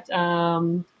that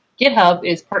GitHub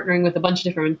is partnering with a bunch of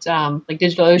different like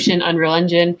DigitalOcean, Unreal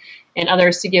Engine, and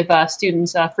others to give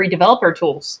students free developer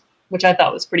tools, which I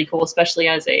thought was pretty cool, especially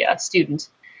as a student.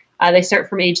 They start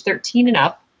from age 13 and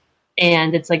up,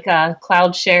 and it's like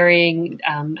cloud sharing,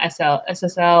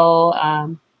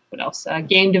 SSL, what else?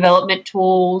 Game development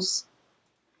tools.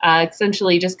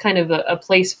 Essentially just kind of a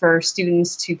place for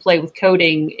students to play with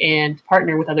coding and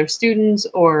partner with other students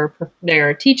or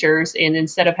their teachers. And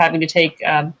instead of having to take,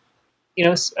 a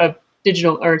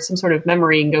digital or some sort of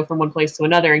memory and go from one place to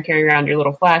another and carry around your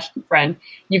little Flash friend,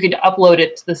 you could upload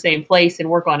it to the same place and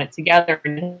work on it together,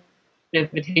 and an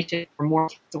invitation for more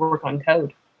kids to work on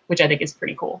code, which I think is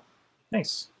pretty cool.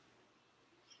 Nice.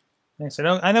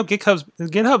 I know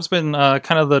GitHub's been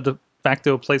kind of the de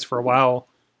facto place for a while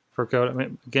for code. I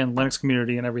mean, again, Linux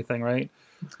community and everything, right?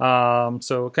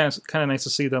 So kind of nice to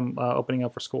see them opening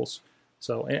up for schools.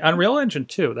 So Unreal Engine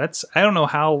too. I don't know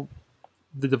how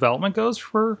the development goes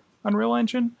for Unreal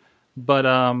Engine, but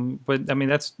I mean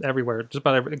that's everywhere. Just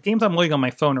about every games I'm loading on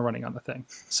my phone are running on the thing,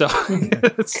 so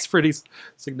it's pretty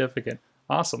significant.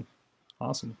 Awesome.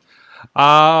 I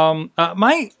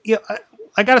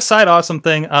got a side awesome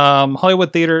thing.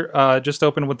 Hollywood Theater just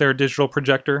opened with their digital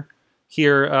projector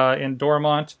here in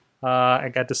Dormont. I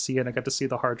got to see it. I got to see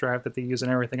the hard drive that they use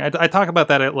and everything. I talk about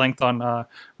that at length on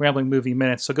Rambling Movie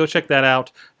Minutes, so go check that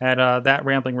out at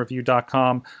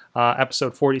thatramblingreview.com.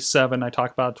 Episode 47, I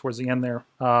talk about it towards the end there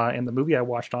in the movie I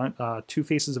watched on Two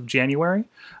Faces of January.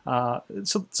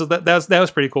 So that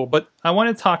was pretty cool. But I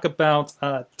want to talk about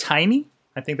TIINY.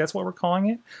 I think that's what we're calling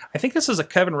it. I think this is a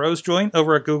Kevin Rose joint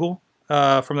over at Google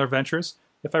from their ventures,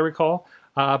 if I recall.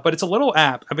 But it's a little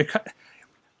app. I mean,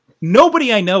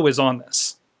 nobody I know is on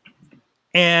this.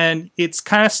 And it's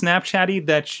kind of Snapchatty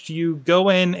that you go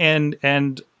in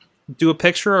and do a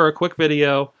picture or a quick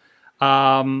video,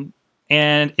 and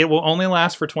it will only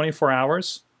last for 24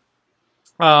 hours.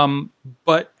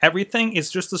 But everything is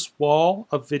just this wall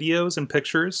of videos and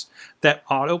pictures that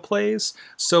auto plays.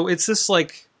 So it's just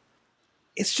like,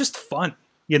 it's just fun.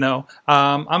 You know,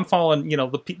 I'm following,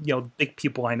 the big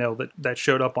people I know that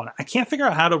showed up on it. I can't figure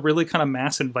out how to really kind of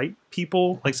mass invite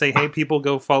people, like say, hey, people,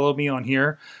 go follow me on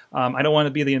here. I don't want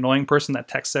to be the annoying person that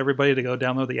texts everybody to go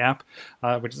download the app,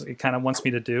 which it kind of wants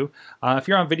me to do. If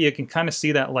you're on video, you can kind of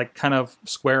see that like kind of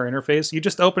square interface. You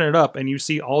just open it up and you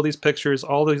see all these pictures,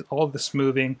 all this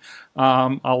moving.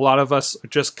 A lot of us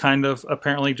just kind of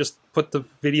apparently just put the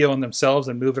video on themselves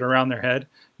and move it around their head.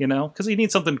 You know, because you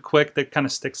need something quick that kind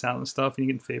of sticks out and stuff, and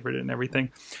you can favorite it and everything.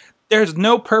 There's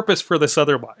no purpose for this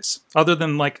otherwise, other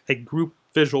than like a group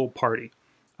visual party.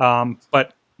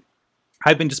 But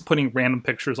I've been just putting random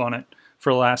pictures on it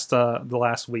for the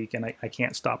last week, and I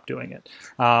can't stop doing it.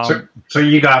 So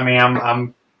you got me.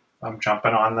 I'm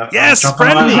jumping on the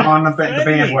on the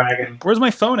bandwagon. Where's my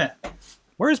phone at?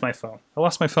 Where is my phone? I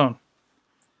lost my phone.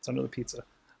 It's under the pizza.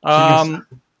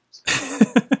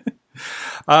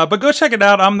 But go check it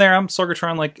out. I'm there. I'm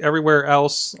Sorgatron like everywhere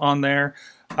else on there.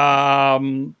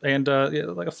 And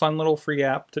like a fun little free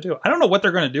app to do. I don't know what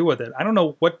they're going to do with it. I don't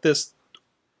know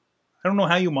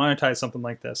how you monetize something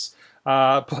like this.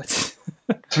 But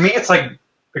to me, it's like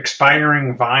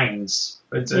expiring vines.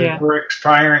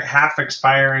 We're half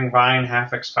expiring Vine,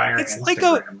 half expiring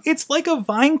Instagram. It's like a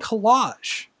Vine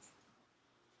collage,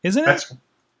 isn't it?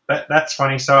 That's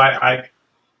funny. So I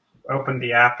opened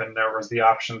the app and there was the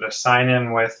option to sign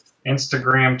in with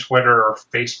Instagram, Twitter, or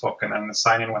Facebook, and then the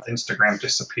sign in with Instagram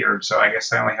disappeared. So I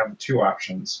guess I only have 2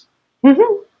 options.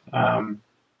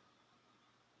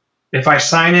 If I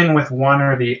sign in with one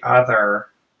or the other,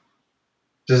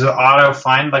 does it auto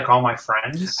find like all my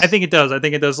friends? I think it does. I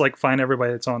think it does like find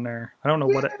everybody that's on there. I don't know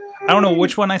I don't know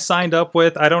which one I signed up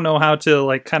with. I don't know how to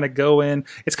like kind of go in.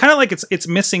 It's kind of like it's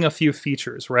missing a few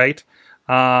features, right?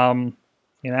 And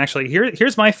actually,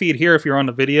 here's my feed here. If you're on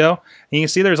the video, and you can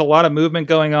see there's a lot of movement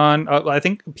going on. I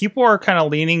think people are kind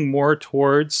of leaning more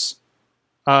towards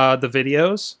the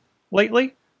videos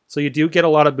lately. So you do get a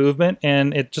lot of movement,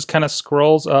 and it just kind of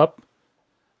scrolls up.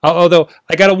 Although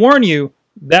I got to warn you,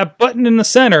 that button in the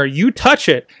center, you touch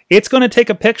it, it's going to take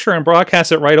a picture and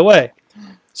broadcast it right away.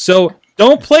 So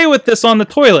don't play with this on the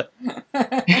toilet.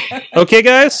 Okay,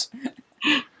 guys?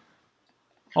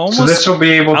 So this will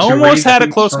be able to almost read had a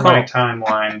tweets close from call. my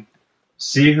timeline,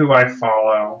 see who I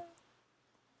follow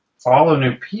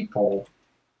new people,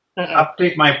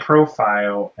 update my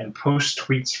profile, and post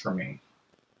tweets for me.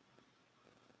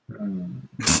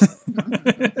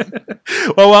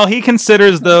 Well, while he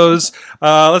considers those,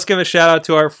 let's give a shout out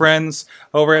to our friends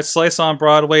over at Slice on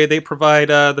Broadway. They provide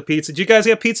the pizza. Did you guys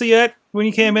get pizza yet when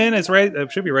you came in? It's right.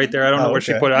 It should be right there. I don't know where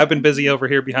she put it. I've been busy over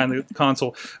here behind the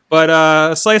console.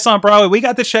 But Slice on Broadway, we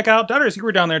got to check out. Dutters, you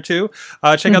were down there too.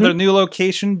 Check out their new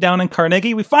location down in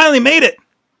Carnegie. We finally made it.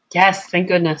 Yes, thank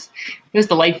goodness. It was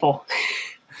delightful.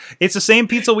 It's the same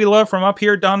pizza we love from up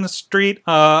here down the street,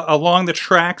 along the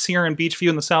tracks here in Beachview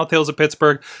in the South Hills of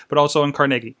Pittsburgh, but also in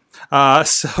Carnegie.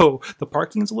 So the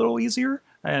parking's a little easier.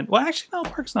 And well, actually, no,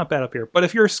 parking's not bad up here. But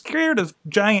if you're scared of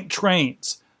giant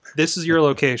trains, this is your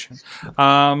location.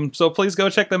 So please go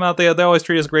check them out. They always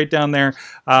treat us great down there,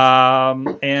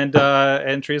 and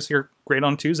treat us here great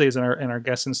on Tuesdays in our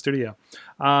guests in studio.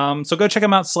 So go check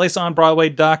them out.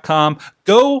 SliceOnBroadway.com.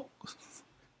 Go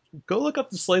look up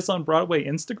the Slice on Broadway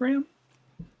Instagram.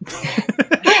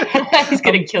 He's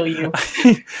gonna kill you.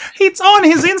 It's on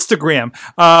his Instagram.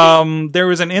 There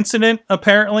was an incident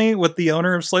apparently with the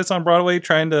owner of Slice on Broadway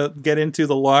trying to get into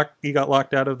the lock. He got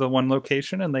locked out of the one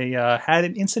location, and they had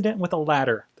an incident with a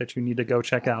ladder that you need to go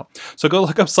check out. So go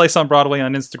look up Slice on Broadway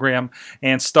on Instagram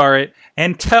and star it,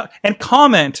 and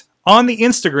comment on the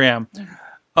Instagram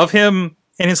of him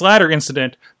and his ladder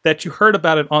incident that you heard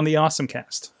about it on the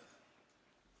AwesomeCast.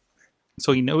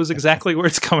 So he knows exactly where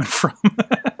it's coming from.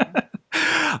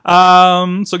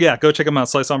 So yeah, go check them out,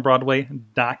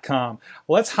 sliceonbroadway.com.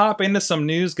 Let's hop into some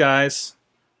news, guys.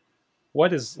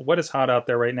 What is hot out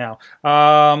there right now?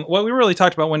 Well, we really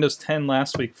talked about Windows 10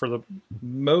 last week for the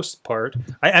most part.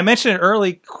 I mentioned it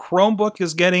early. Chromebook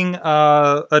is getting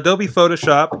Adobe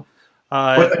Photoshop.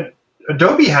 But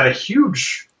Adobe had a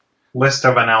huge list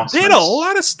of announcements. They had a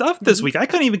lot of stuff this week. I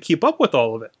couldn't even keep up with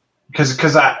all of it.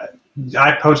 Because I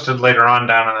posted later on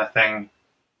down on the thing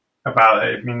about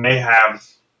it. I mean, they have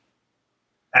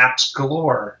apps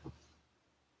galore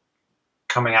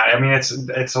coming out. I mean,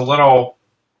 it's a little.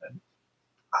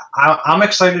 I'm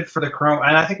excited for the Chrome,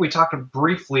 and I think we talked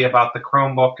briefly about the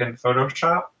Chromebook and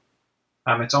Photoshop.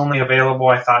 It's only available,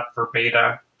 I thought, for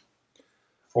beta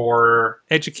for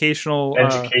educational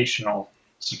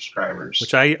subscribers,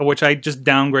 which I just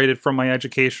downgraded from my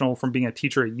educational from being a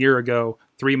teacher a year ago,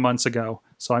 3 months ago.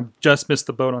 So I just missed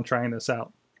the boat on trying this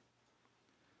out.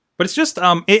 But it's just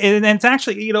and it's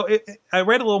actually, I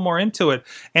read a little more into it,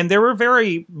 and they were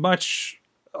really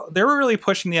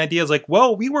pushing the ideas like,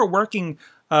 well, we were working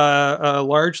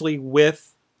largely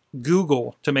with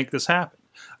Google to make this happen.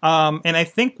 And I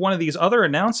think one of these other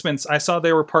announcements, I saw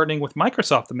they were partnering with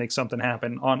Microsoft to make something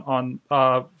happen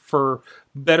for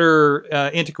better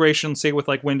integration, say with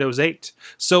like Windows 8.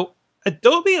 So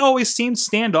Adobe always seemed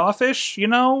standoffish,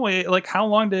 like how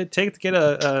long did it take to get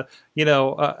a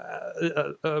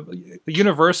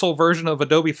universal version of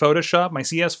Adobe Photoshop? My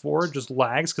CS4 just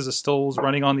lags because it still was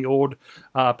running on the old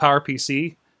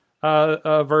PowerPC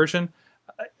version.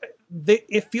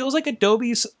 It feels like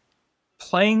Adobe's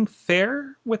playing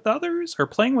fair with others, or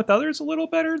playing with others a little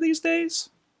better these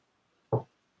days.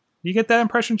 You get that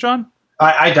impression, John?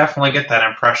 I definitely get that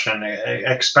impression,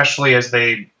 especially as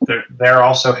they're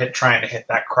also trying to hit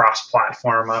that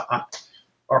cross-platform.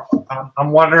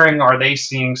 I'm wondering, are they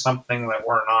seeing something that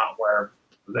we're not, where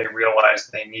they realize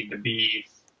they need to be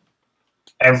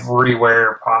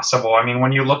everywhere possible? I mean,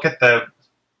 when you look at the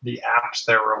apps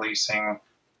they're releasing,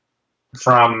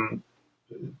 from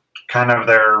kind of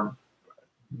their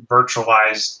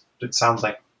virtualized, it sounds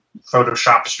like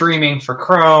Photoshop streaming for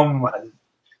Chrome.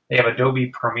 They have Adobe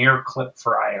Premiere Clip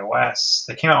for iOS.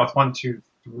 They came out with 5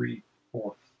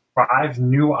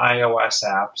 new iOS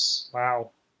apps.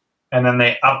 Wow. and then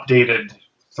they updated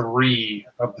 3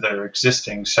 of their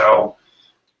existing. So,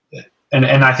 and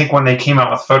I think when they came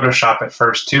out with Photoshop at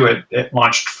first too, it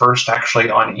launched first actually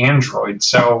on Android.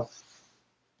 So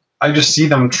I just see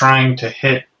them trying to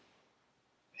hit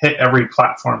every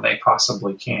platform they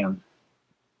possibly can.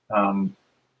 I'm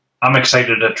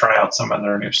excited to try out some of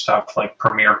their new stuff like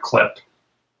Premiere Clip,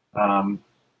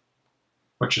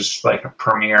 which is like a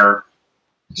Premiere.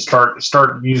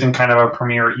 Start using kind of a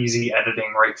Premiere easy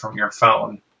editing right from your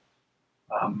phone.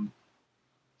 And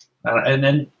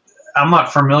then I'm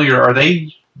not familiar. Are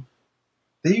they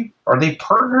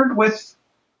partnered with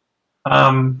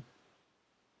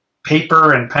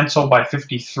Paper and Pencil by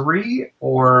 53,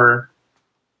 or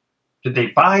did they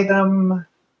buy them?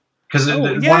 Because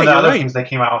one of the other things they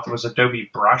came out with was Adobe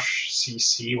Brush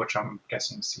CC, which I'm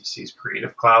guessing CC is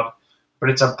Creative Cloud, but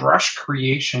it's a brush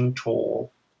creation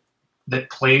tool that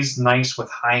plays nice with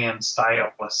high-end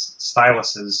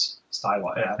styluses.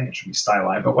 I think it should be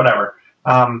styli, but whatever.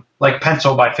 Like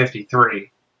Pencil by 53,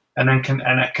 and it can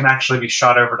actually be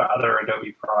shot over to other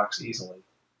Adobe products easily.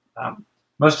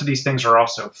 Most of these things are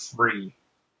also free,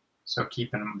 so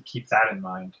keep that in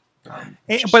mind.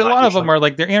 But a lot of them are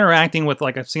like they're interacting with,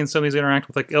 like I've seen some of these interact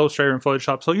with like Illustrator and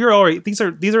Photoshop. So you're already these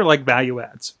are like value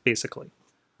adds basically.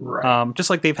 Right. Just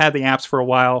like they've had the apps for a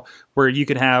while where you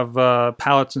could have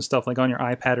palettes and stuff like on your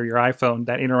iPad or your iPhone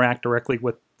that interact directly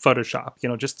with Photoshop,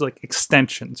 just like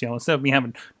extensions, instead of me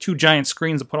having 2 giant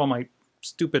screens to put all my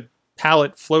stupid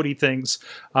palette floaty things,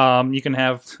 you can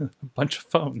have a bunch of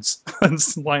phones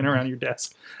lying around your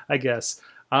desk, I guess.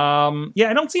 Yeah,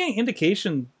 I don't see any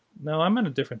indication. No, I'm on a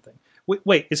different thing.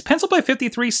 Wait, is Pencil by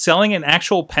 53 selling an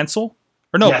actual pencil?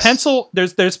 Or no, yes. Pencil,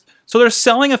 so they're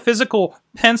selling a physical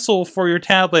pencil for your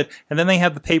tablet, and then they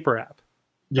have the paper app.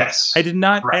 Yes. I did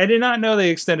not know they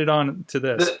extended on to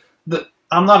this.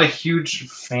 I'm not a huge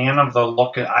fan of the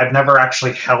look. I've never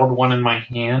actually held one in my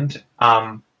hand.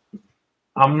 I'm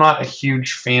not a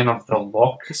huge fan of the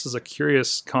look. This is a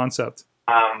curious concept.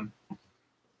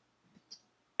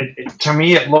 To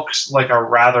me, it looks like a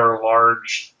rather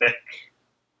large, thick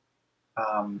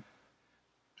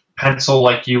pencil,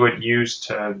 like you would use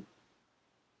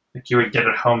like you would get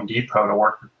at Home Depot to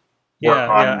work on.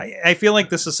 Yeah. I feel like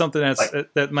this is something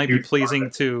that might be huge pleasing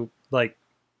market. to like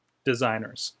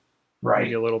designers. Right.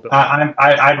 Maybe a little bit.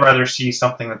 I'd rather see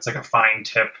something that's like a fine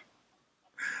tip.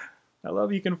 I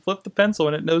love you can flip the pencil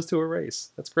and it knows to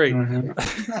erase. That's great. Mm-hmm.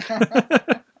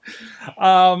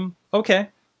 Okay.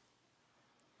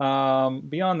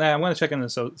 Beyond that, I'm going to check into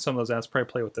some of those apps.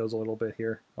 Probably play with those a little bit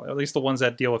here. At least the ones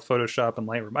that deal with Photoshop and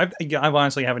Lightroom. I've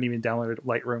honestly haven't even downloaded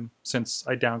Lightroom since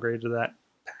I downgraded to that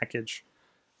package.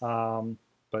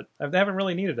 But I haven't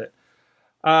really needed it.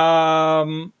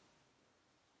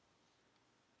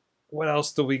 What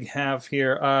else do we have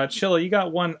here? Chilla, you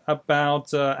got one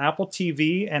about Apple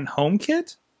TV and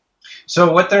HomeKit?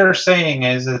 So what they're saying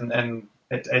is, and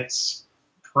it's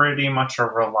pretty much a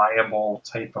reliable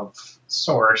type of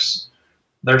source,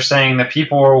 they're saying that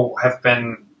people have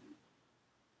been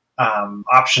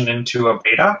optioned into a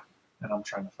beta, and I'm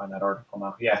trying to find that article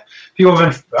now. Yeah, people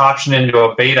have been optioned into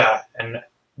a beta, and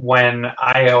when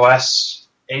iOS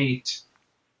 8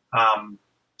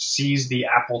 sees the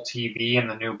Apple TV in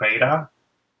the new beta,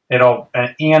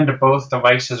 and both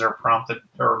devices are prompted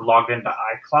or logged into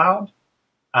iCloud,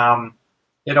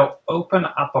 it'll open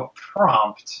up a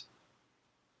prompt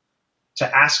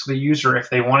to ask the user if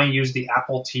they want to use the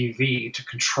Apple TV to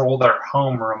control their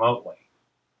home remotely.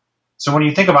 So when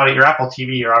you think about it, your Apple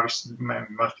TV, you're obviously,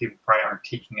 most people probably aren't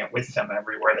taking it with them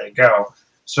everywhere they go.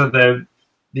 So the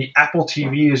Apple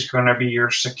TV is going to be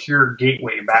your secure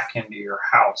gateway back into your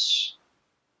house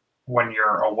when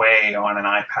you're away on an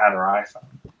iPad or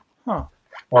iPhone. Huh.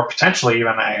 Or potentially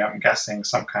even, I'm guessing,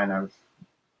 some kind of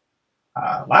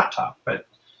laptop. But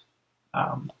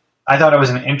I thought it was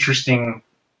an interesting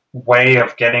way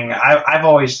of getting. I've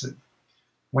always,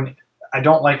 when I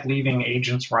don't like leaving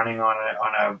agents running on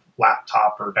a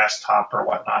laptop or desktop or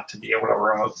whatnot to be able to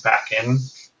remote back in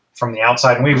from the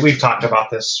outside. And we've talked about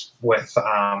this with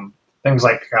things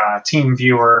like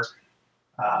TeamViewer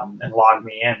and Log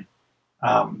Me In.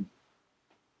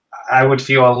 I would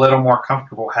feel a little more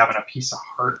comfortable having a piece of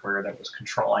hardware that was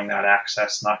controlling that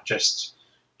access, not just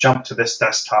jump to this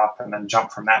desktop and then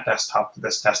jump from that desktop to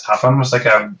this desktop, almost like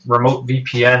a remote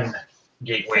VPN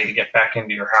gateway to get back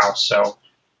into your house. So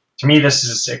to me, this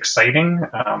is exciting.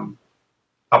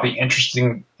 I'll be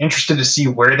interested to see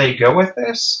where they go with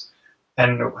this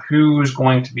and who's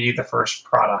going to be the first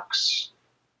products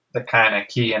that kind of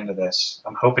key into this.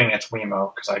 I'm hoping it's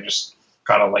Wemo, because I just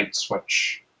got a light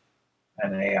switch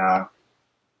and a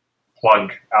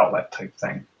plug outlet type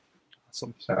thing.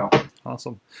 Awesome. So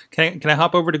Awesome. Can I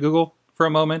hop over to Google for a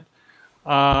moment?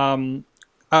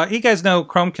 You guys know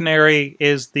Chrome Canary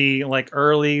is the like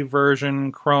early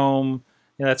version Chrome.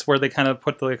 That's where they kind of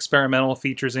put the experimental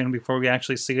features in before we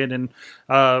actually see it in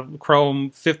Chrome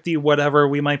 50, whatever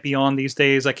we might be on these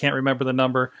days. I can't remember the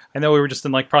number. I know we were just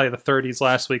in like probably the 30s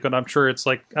last week, but I'm sure it's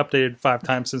like updated 5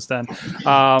 times since then,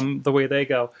 the way they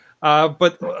go.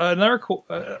 But another cool...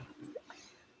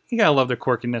 you gotta love the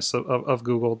quirkiness of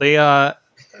Google. They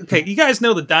okay, you guys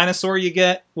know the dinosaur you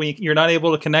get when you're not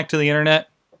able to connect to the internet?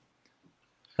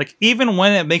 Like, even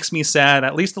when it makes me sad,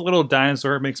 at least a little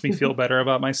dinosaur makes me feel better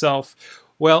about myself.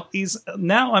 Well,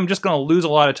 now I'm just going to lose a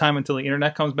lot of time until the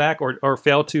internet comes back or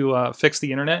fail to fix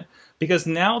the internet, because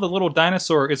now the little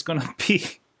dinosaur is going to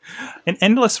be an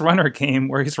endless runner game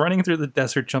where he's running through the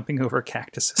desert jumping over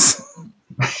cactuses.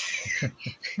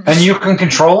 And you can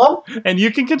control him? And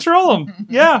you can control him.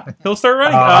 Yeah, he'll start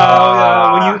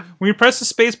running. When you press the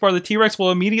space bar, the T-Rex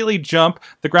will immediately jump,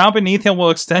 the ground beneath him will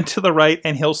extend to the right,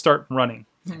 and he'll start running.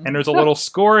 And there's a little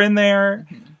score in there.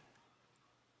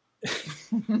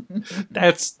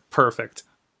 That's perfect.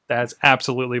 That's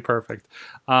absolutely perfect.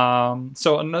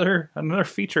 So another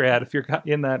feature ad if you're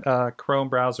in that Chrome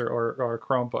browser or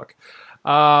Chromebook.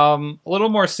 A little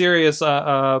more serious.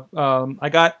 I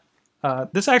got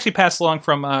this actually passed along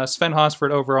from Sven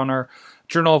Hosford over on our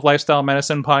Journal of Lifestyle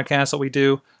Medicine podcast that we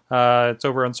do. It's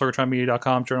over on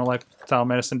sorgatronmedia.com,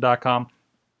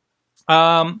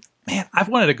 journallifestylemedicine.com. Man, I've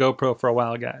wanted a GoPro for a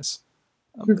while, guys.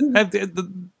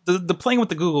 The playing with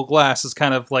the Google Glass has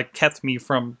kind of like kept me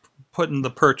from putting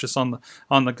the purchase on the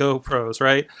GoPros,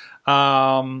 right?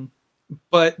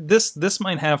 But this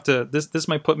might have to this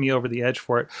might put me over the edge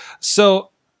for it.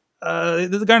 So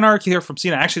the guy in our here from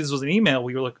CNET, actually this was an email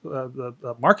we were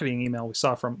the marketing email we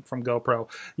saw from GoPro.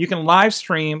 You can live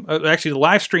stream. Actually, the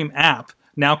live stream app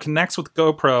now connects with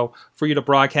GoPro for you to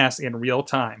broadcast in real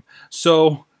time.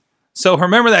 So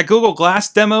remember that Google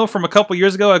Glass demo from a couple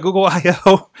years ago at Google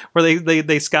I/O where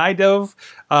they skydove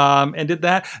and did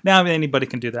that? Now anybody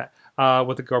can do that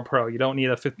with a GoPro. You don't need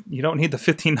the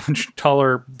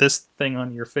 $1,500 this thing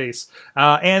on your face,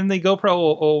 and the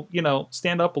GoPro will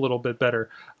stand up a little bit better.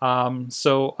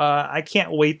 So I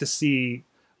can't wait to see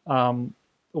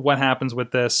what happens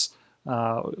with this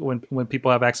when people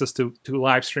have access to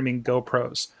live streaming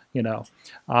GoPros.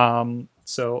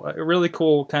 So a really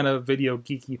cool kind of video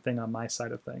geeky thing on my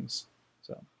side of things.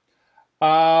 So,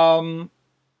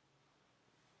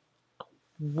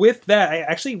 with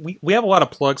that, we have a lot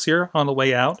of plugs here on the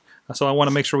way out, so I want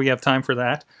to make sure we have time for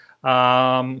that.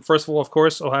 First of all, of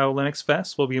course, Ohio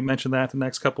LinuxFest. We'll be mentioning that the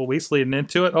next couple of weeks leading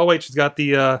into it. Oh wait, she's got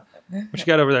the what she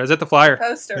got over there? Is that the flyer?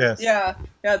 Poster. Yes. Yeah.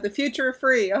 The future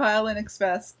free Ohio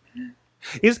LinuxFest.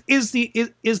 Is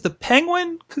the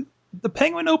Penguin? The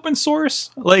Penguin open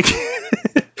source? Like,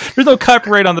 there's no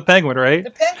copyright on the Penguin, right?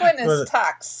 The Penguin is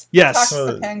Tux. Yes. Tux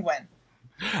the Penguin.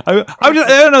 I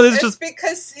don't know. This is It's just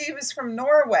because he was from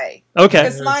Norway. okay.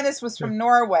 Because Linus was from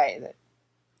Norway.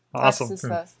 Awesome.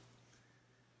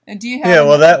 And do you have? Yeah,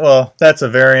 that's a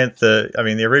variant.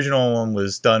 The original one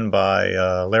was done by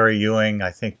Larry Ewing,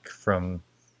 I think, from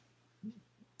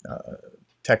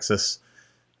Texas,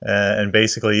 and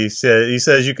basically he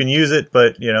says you can use it,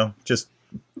 but just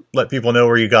let people know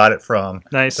where you got it from.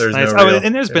 Nice. There's nice. no real,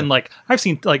 and there's been I've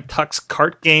seen Tux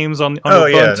kart games on the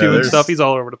yeah, Ubuntu and stuff. He's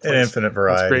all over the place. An infinite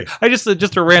variety. That's great.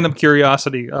 Just a random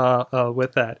curiosity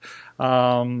with that.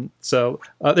 So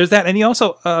there's that, and you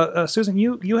also Susan,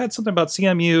 you had something about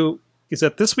CMU. Is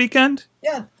that this weekend?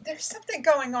 Yeah, there's something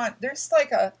going on. There's like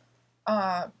the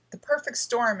perfect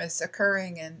storm is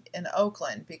occurring in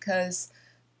Oakland because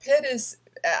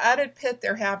out at Pitt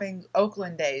they're having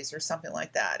Oakland Days or something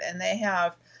like that, and they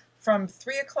have from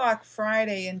 3 o'clock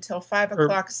Friday until 5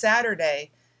 o'clock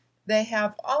Saturday. They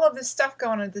have all of this stuff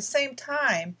going on at the same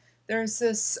time. There's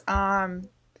this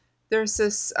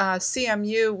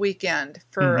CMU weekend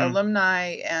for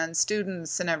alumni and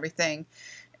students and everything,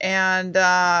 and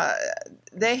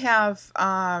they have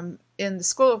in the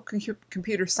School of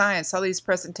Computer Science, all these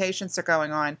presentations are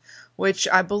going on, which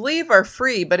I believe are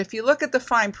free. But if you look at the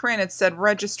fine print, it said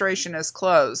registration is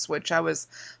closed, which I was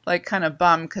like kind of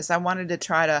bummed because I wanted to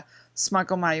try to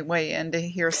smuggle my way in to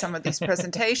hear some of these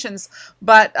presentations.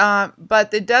 But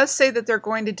it does say that they're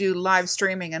going to do live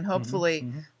streaming, and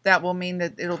hopefully that will mean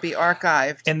that it'll be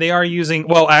archived. And they are using,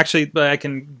 well, actually, I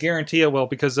can guarantee it will,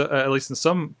 because at least in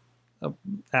some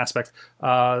aspect,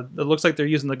 it looks like they're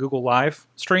using the Google Live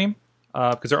stream.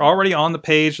 Because they're already on the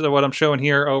page of what I'm showing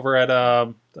here over at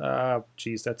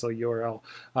Geez, that's a URL.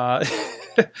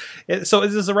 So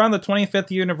this is around the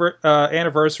 25th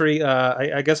anniversary.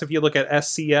 I guess if you look at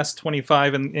SCS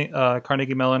 25 in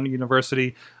Carnegie Mellon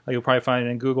University, you'll probably find it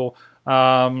in Google.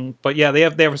 But yeah, they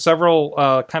have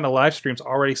several kind of live streams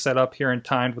already set up here in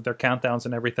time with their countdowns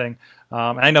and everything.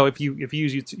 And I know if you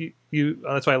use YouTube,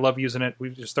 that's why I love using it. We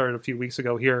just started a few weeks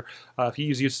ago here. If you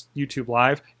use YouTube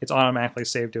Live, it's automatically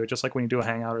saved to it, just like when you do a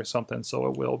Hangout or something. So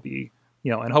it will be,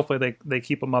 and hopefully they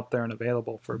keep them up there and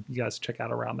available for you guys to check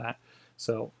out around that.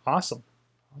 So awesome.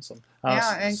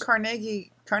 Yeah, and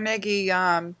Carnegie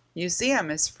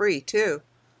Museum is free too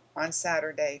on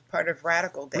Saturday, part of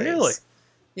Radical Days. Really?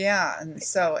 Yeah, and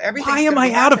so everything. Why am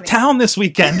I out of town this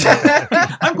weekend?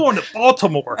 I'm going to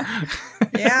Baltimore.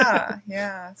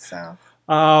 yeah. So.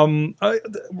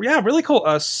 Yeah, really cool.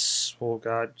 Oh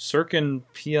God, Sirkin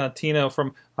Piantino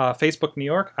from Facebook New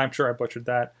York. I'm sure I butchered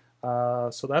that.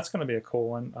 So that's going to be a cool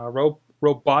one.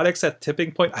 Robotics at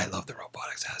Tipping Point. I love the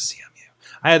robotics at CMU.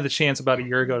 I had the chance about a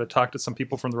year ago to talk to some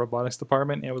people from the robotics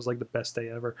department. And it was like the best day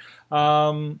ever.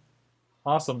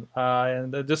 Awesome.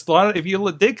 And just a lot of, if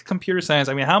you dig computer science,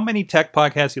 I mean, how many tech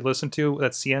podcasts you listen to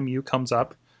that CMU comes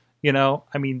up? I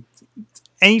mean,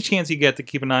 any chance you get to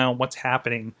keep an eye on what's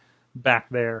happening back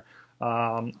there.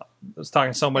 I was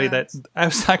talking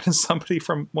to somebody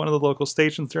from one of the local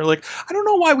stations. They're like, I don't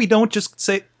know why we don't just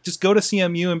go to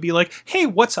CMU and be like, hey,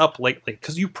 what's up lately?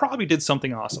 Because you probably did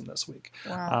something awesome this week.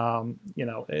 Wow.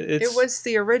 It was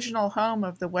the original home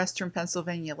of the Western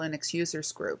Pennsylvania Linux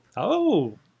Users Group.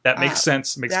 Oh, that makes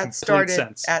sense. Makes that complete started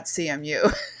sense. At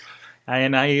CMU.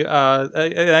 And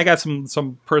I got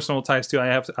some personal ties too. I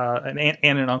have an aunt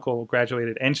and an uncle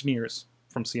graduated engineers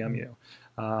from CMU.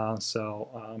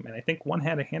 And I think one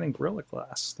had a hand in Gorilla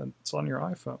Glass that's on your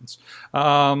iPhones.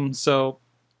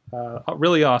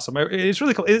 Really awesome. It's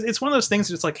really cool. It's one of those things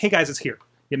that's like, hey guys, it's here.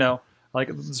 Like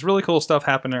there's really cool stuff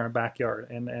happening in our backyard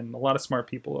and a lot of smart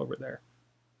people over there.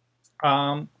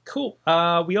 Cool.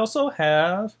 We also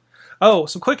have,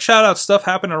 some quick shout out stuff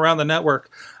happening around the network.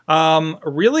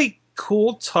 Really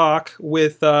cool talk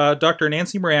with Dr.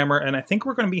 Nancy Morammer, and I think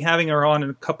we're going to be having her on in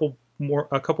a couple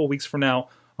weeks from now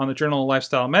on the Journal of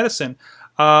Lifestyle Medicine.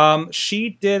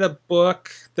 She did a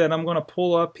book that I'm going to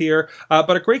pull up here,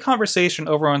 but a great conversation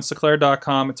over on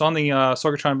Seclair.com. It's on the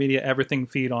Sorgatron Media Everything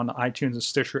feed on iTunes and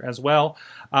Stitcher as well.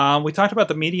 We talked about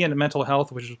the media and mental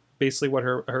health, which is basically what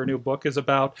her new book is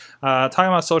about. Talking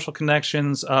about social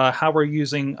connections, how we're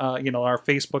using our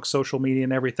Facebook social media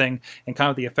and everything, and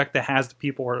kind of the effect that has to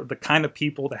people, or the kind of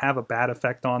people that have a bad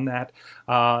effect on that,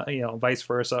 vice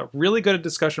versa. Really good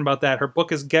discussion about that. Her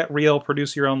book is Get Real,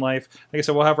 Produce Your Own Life. Like I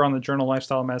said, we'll have her on the Journal of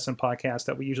Lifestyle Medicine podcast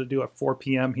that we usually do at 4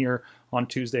 p.m. here on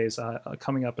Tuesdays,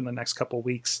 coming up in the next couple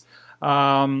weeks.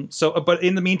 But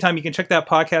in the meantime, you can check that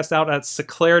podcast out at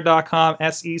seclair.com,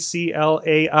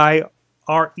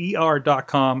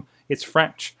 SECLAIRER.com. It's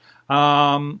French.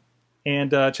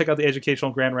 And check out the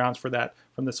educational grand rounds for that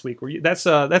from this week. That's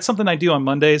something I do on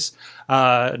Mondays,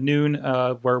 noon,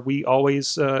 where we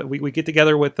always we get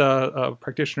together with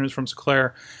practitioners from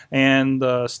Seclair and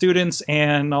students,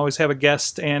 and always have a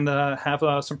guest and have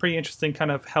some pretty interesting kind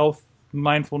of health,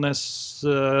 mindfulness,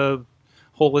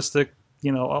 holistic,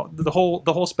 the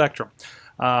whole spectrum.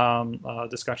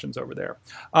 Discussions over there.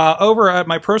 Over at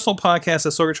my personal podcast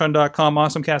at sorgatron.com,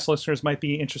 AwesomeCast listeners might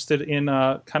be interested in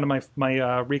kind of my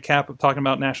recap of talking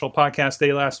about National Podcast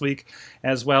Day last week,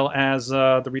 as well as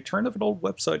the return of an old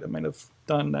website I might have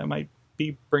done that I might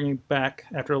be bringing back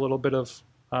after a little bit of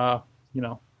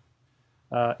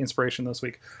inspiration this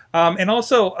week. And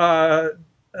also,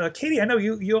 Katie, I know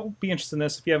you'll be interested in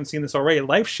this if you haven't seen this already.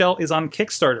 LifeShell is on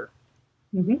Kickstarter.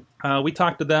 Mm-hmm. We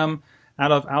talked to them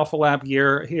out of Alpha Lab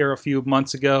Gear here a few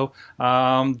months ago.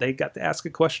 They got to ask a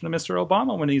question to Mr.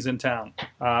 Obama when he's in town,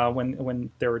 when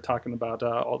they were talking about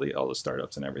all the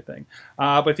startups and everything.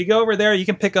 But if you go over there, you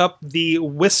can pick up the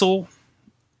Whistle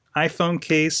iPhone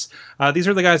case. These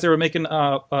are the guys that were making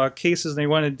cases, and they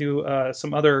wanted to do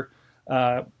some other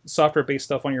software-based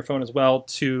stuff on your phone as well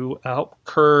to help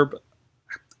curb.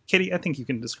 Katie, I think you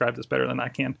can describe this better than I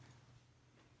can.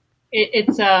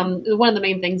 It's one of the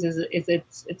main things is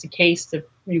it's a case that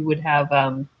you would have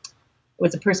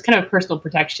was kind of personal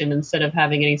protection instead of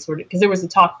having any sort of, because there was a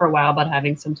talk for a while about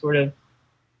having some sort of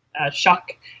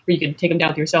shock where you could take them down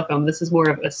with your cell phone. This is more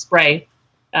of a spray,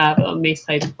 a mace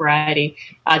type variety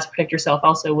to protect yourself.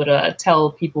 Also would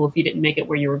tell people if you didn't make it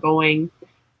where you were going.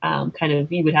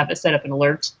 You would have to set up an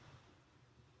alert,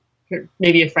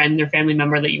 maybe a friend or family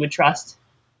member that you would trust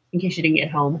in case you didn't get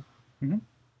home. Mm-hmm.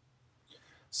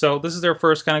 So this is their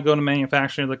first kind of go to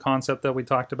manufacturing of the concept that we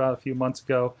talked about a few months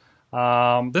ago.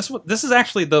 This is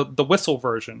actually the Whistle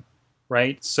version,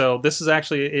 right? So this is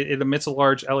actually, it emits a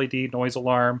large LED noise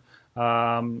alarm.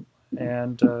 And,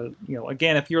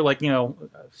 again, if you're like,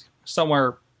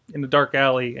 somewhere in the dark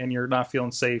alley and you're not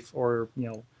feeling safe or,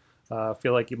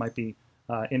 feel like you might be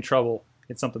in trouble,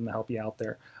 it's something to help you out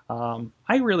there.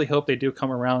 I really hope they do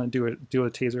come around and do a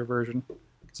taser version.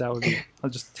 Because that would be, I'll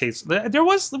just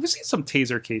taser. We've seen some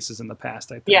taser cases in the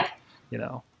past, I think. Yeah.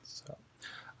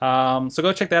 So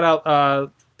go check that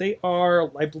out. They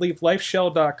are, I believe,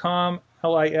 lifeshell.com,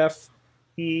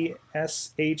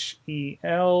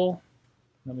 LIFESHEL.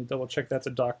 Let me double check that's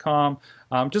a .com.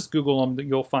 Just Google them.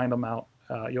 You'll find them out.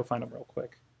 You'll find them real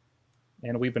quick.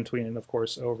 And we've been tweeting, of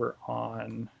course, over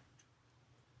on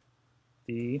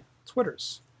the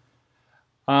Twitters.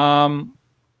 So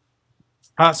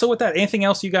with that, anything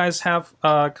else you guys have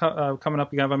coming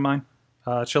up you have in mind?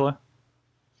 Chilla?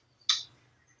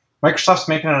 Microsoft's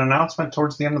making an announcement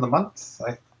towards the end of the month. I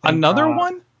think, Another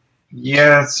one?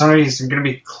 Yeah, some of these are going to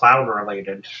be cloud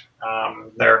related.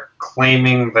 They're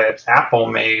claiming that Apple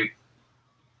may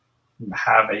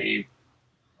have a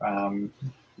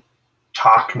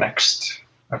talk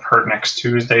I've heard next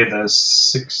Tuesday, the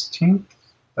 16th.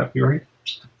 That'd be right?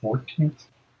 The 14th?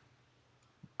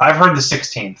 I've heard the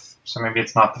 16th, so maybe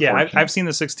it's not the 14th. Yeah, I've seen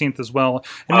the 16th as well.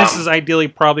 And this is ideally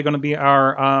probably going to be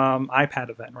our iPad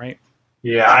event, right?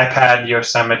 Yeah, iPad,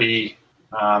 Yosemite.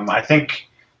 I think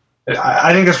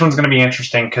this one's going to be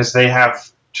interesting because they have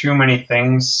too many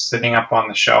things sitting up on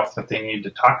the shelf that they need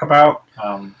to talk about.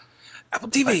 Apple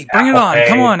TV, like bring it Apple on! Pay.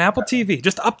 Come on, Apple TV,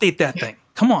 just update that thing.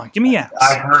 Come on, give me apps.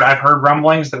 I've heard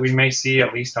rumblings that we may see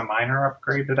at least a minor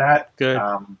upgrade to that. Good.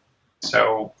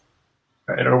 So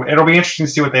it'll be interesting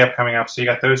to see what they have coming up. So you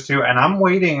got those two, and I'm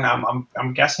waiting.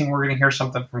 I'm guessing we're going to hear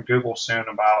something from Google soon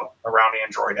around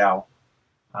Android L.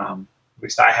 At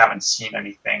least I haven't seen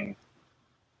anything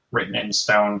written in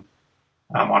stone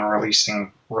on release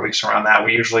around that.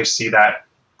 We usually see that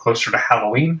closer to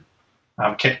Halloween.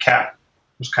 KitKat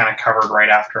was kind of covered right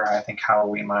after, I think,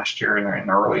 Halloween last year in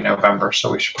early November,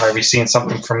 so we should probably be seeing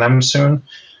something from them soon.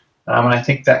 And I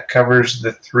think that covers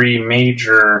the three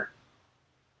major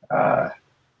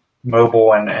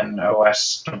mobile and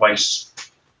OS device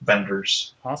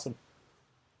vendors. Awesome.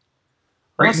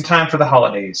 Right in time for the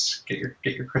holidays. Get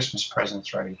your Christmas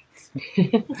presents ready.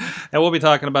 And we'll be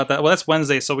talking about that. Well, that's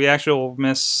Wednesday, so we actually will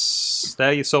miss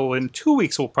that. So in 2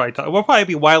 weeks, we'll probably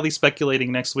be wildly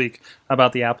speculating next week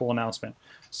about the Apple announcement.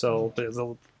 So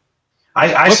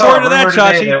I look saw forward a to that, rumor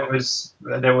today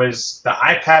Chachi. there was the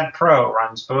iPad Pro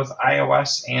runs both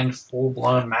iOS and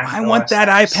full-blown Mac I OS want that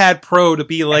apps. iPad Pro to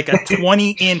be like a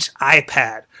 20-inch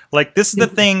iPad. Like, this is the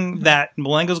thing that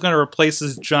Malengo's going to replace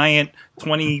his giant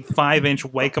 25-inch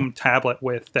Wacom tablet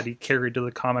with that he carried to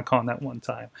the Comic-Con that one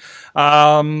time.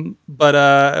 But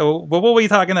we'll be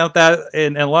talking about that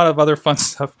and a lot of other fun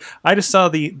stuff. I just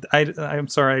saw I'm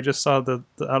sorry, I just saw the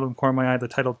out of the corner of my eye, the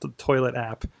title "The Toilet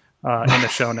App" in the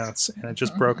show notes, and it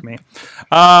just broke me.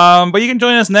 But you can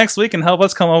join us next week and help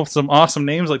us come up with some awesome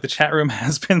names like the chat room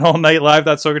has been all night,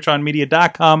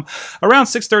 live.sorgatronmedia.com, around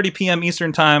 6:30 p.m.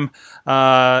 Eastern Time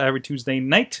every Tuesday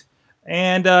night.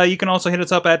 And you can also hit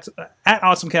us up at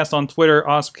AwesomeCast on Twitter,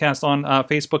 AwesomeCast on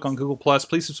Facebook, on Google+.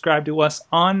 Please subscribe to us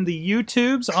on the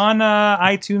YouTubes, on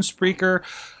iTunes, Spreaker,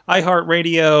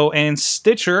 iHeartRadio, and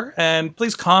Stitcher. And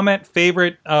please comment,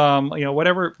 favorite,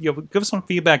 whatever. Give us some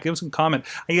feedback. Give us some comment.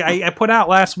 I put out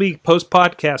last week,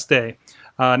 post-podcast day,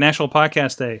 National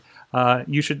Podcast Day.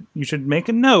 You should make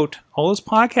a note. All those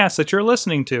podcasts that you're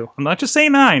listening to. I'm not just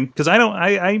saying 9 because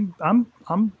I'm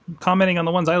commenting on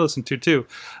the ones I listen to too.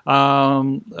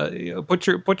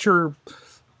 Put your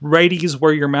righties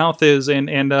where your mouth is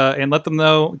and let them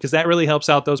know, because that really helps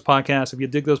out those podcasts. If you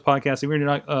dig those podcasts, even if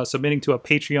you're not submitting to a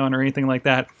Patreon or anything like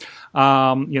that,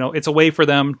 it's a way for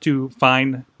them to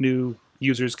find new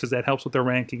users, because that helps with their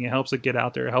ranking. It helps it get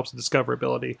out there. It helps with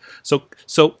discoverability. So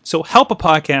help a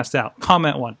podcast out.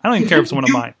 Comment one. I don't even care if it's one of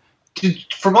mine.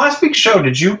 From last week's show,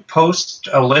 did you post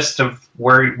a list of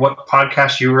what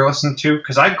podcasts you were listening to?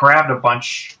 Because I grabbed a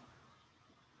bunch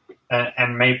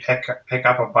and may pick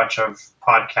up a bunch of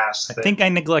podcasts. I think I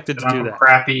neglected to do that.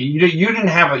 Crappy. You didn't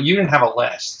have a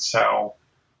list, so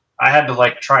I had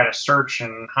to try to search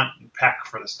and hunt and peck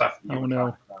for the stuff that you were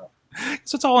talking about.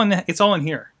 So it's all in here. It's all in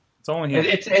here.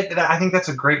 I think that's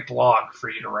a great blog for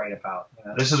you to write about.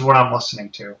 This is what I'm listening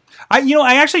to.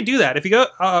 I actually do that. If you go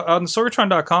on the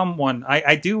Sorgatron.com one,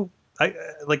 I do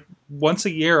once a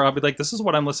year, I'll be like, this is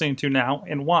what I'm listening to now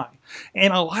and why.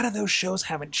 And a lot of those shows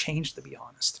haven't changed, to be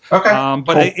honest. Okay.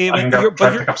 But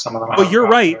cool. Pick up some of them. But you're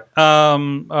right.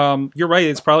 You're right.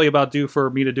 It's probably about due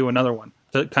for me to do another one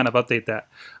to kind of update that.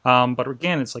 But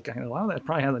again, it's like a lot of that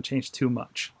probably hasn't changed too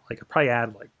much. I probably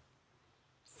add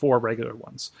 4 regular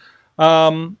ones.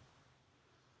 Where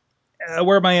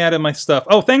am I at in my stuff?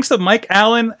 Oh, thanks to Mike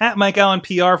Allen at Mike Allen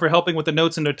PR for helping with the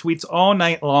notes and the tweets all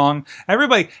night long.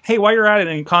 Everybody, hey, while you're at it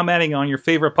and commenting on your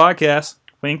favorite podcast,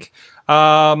 wink,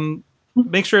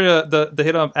 make sure to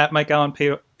hit him at Mike Allen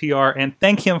PR and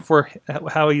thank him for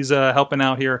how he's helping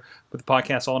out here with the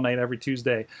podcast all night every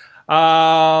Tuesday.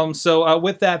 So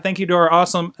with that, thank you to our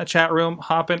awesome chat room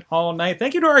hopping all night.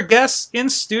 Thank you to our guests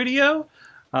in studio.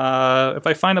 If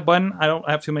I find a button, I don't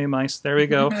have too many mice. There we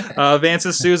go. Vance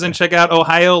and Susan, check out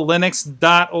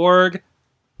ohiolinux.org.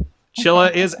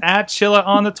 Chilla is at Chilla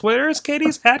on the Twitters.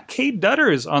 Katie's at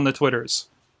KDutters on the Twitters.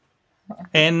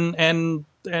 And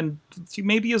she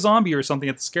may be a zombie or something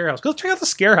at the Scare House. Go check out the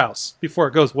Scare House before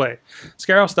it goes away.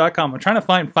 Scarehouse.com. I'm trying to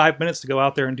find 5 minutes to go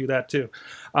out there and do that too.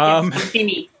 Come see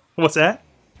me. What's that?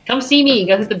 Come see me.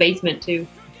 Go to the basement too.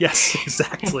 Yes,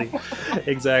 exactly.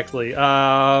 Exactly.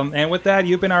 And with that,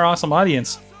 you've been our awesome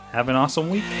audience. Have an awesome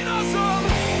week. We're getting awesome,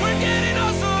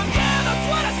 yeah, that's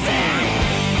what I said.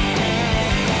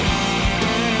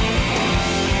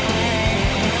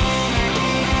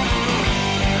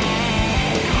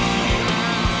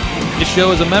 This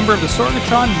show is a member of the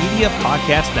Sorgatron Media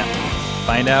Podcast Network.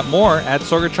 Find out more at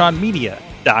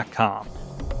sorgatronmedia.com.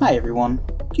 Hi everyone.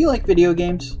 Do you like video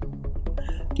games?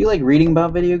 Do you like reading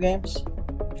about video games?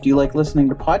 Do you like listening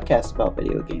to podcasts about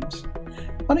video games?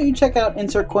 Why don't you check out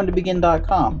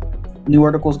insertcointobegin.com. New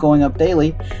articles going up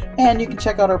daily, and you can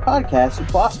check out our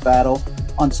podcast, Boss Battle,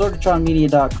 on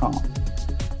sorgatronmedia.com.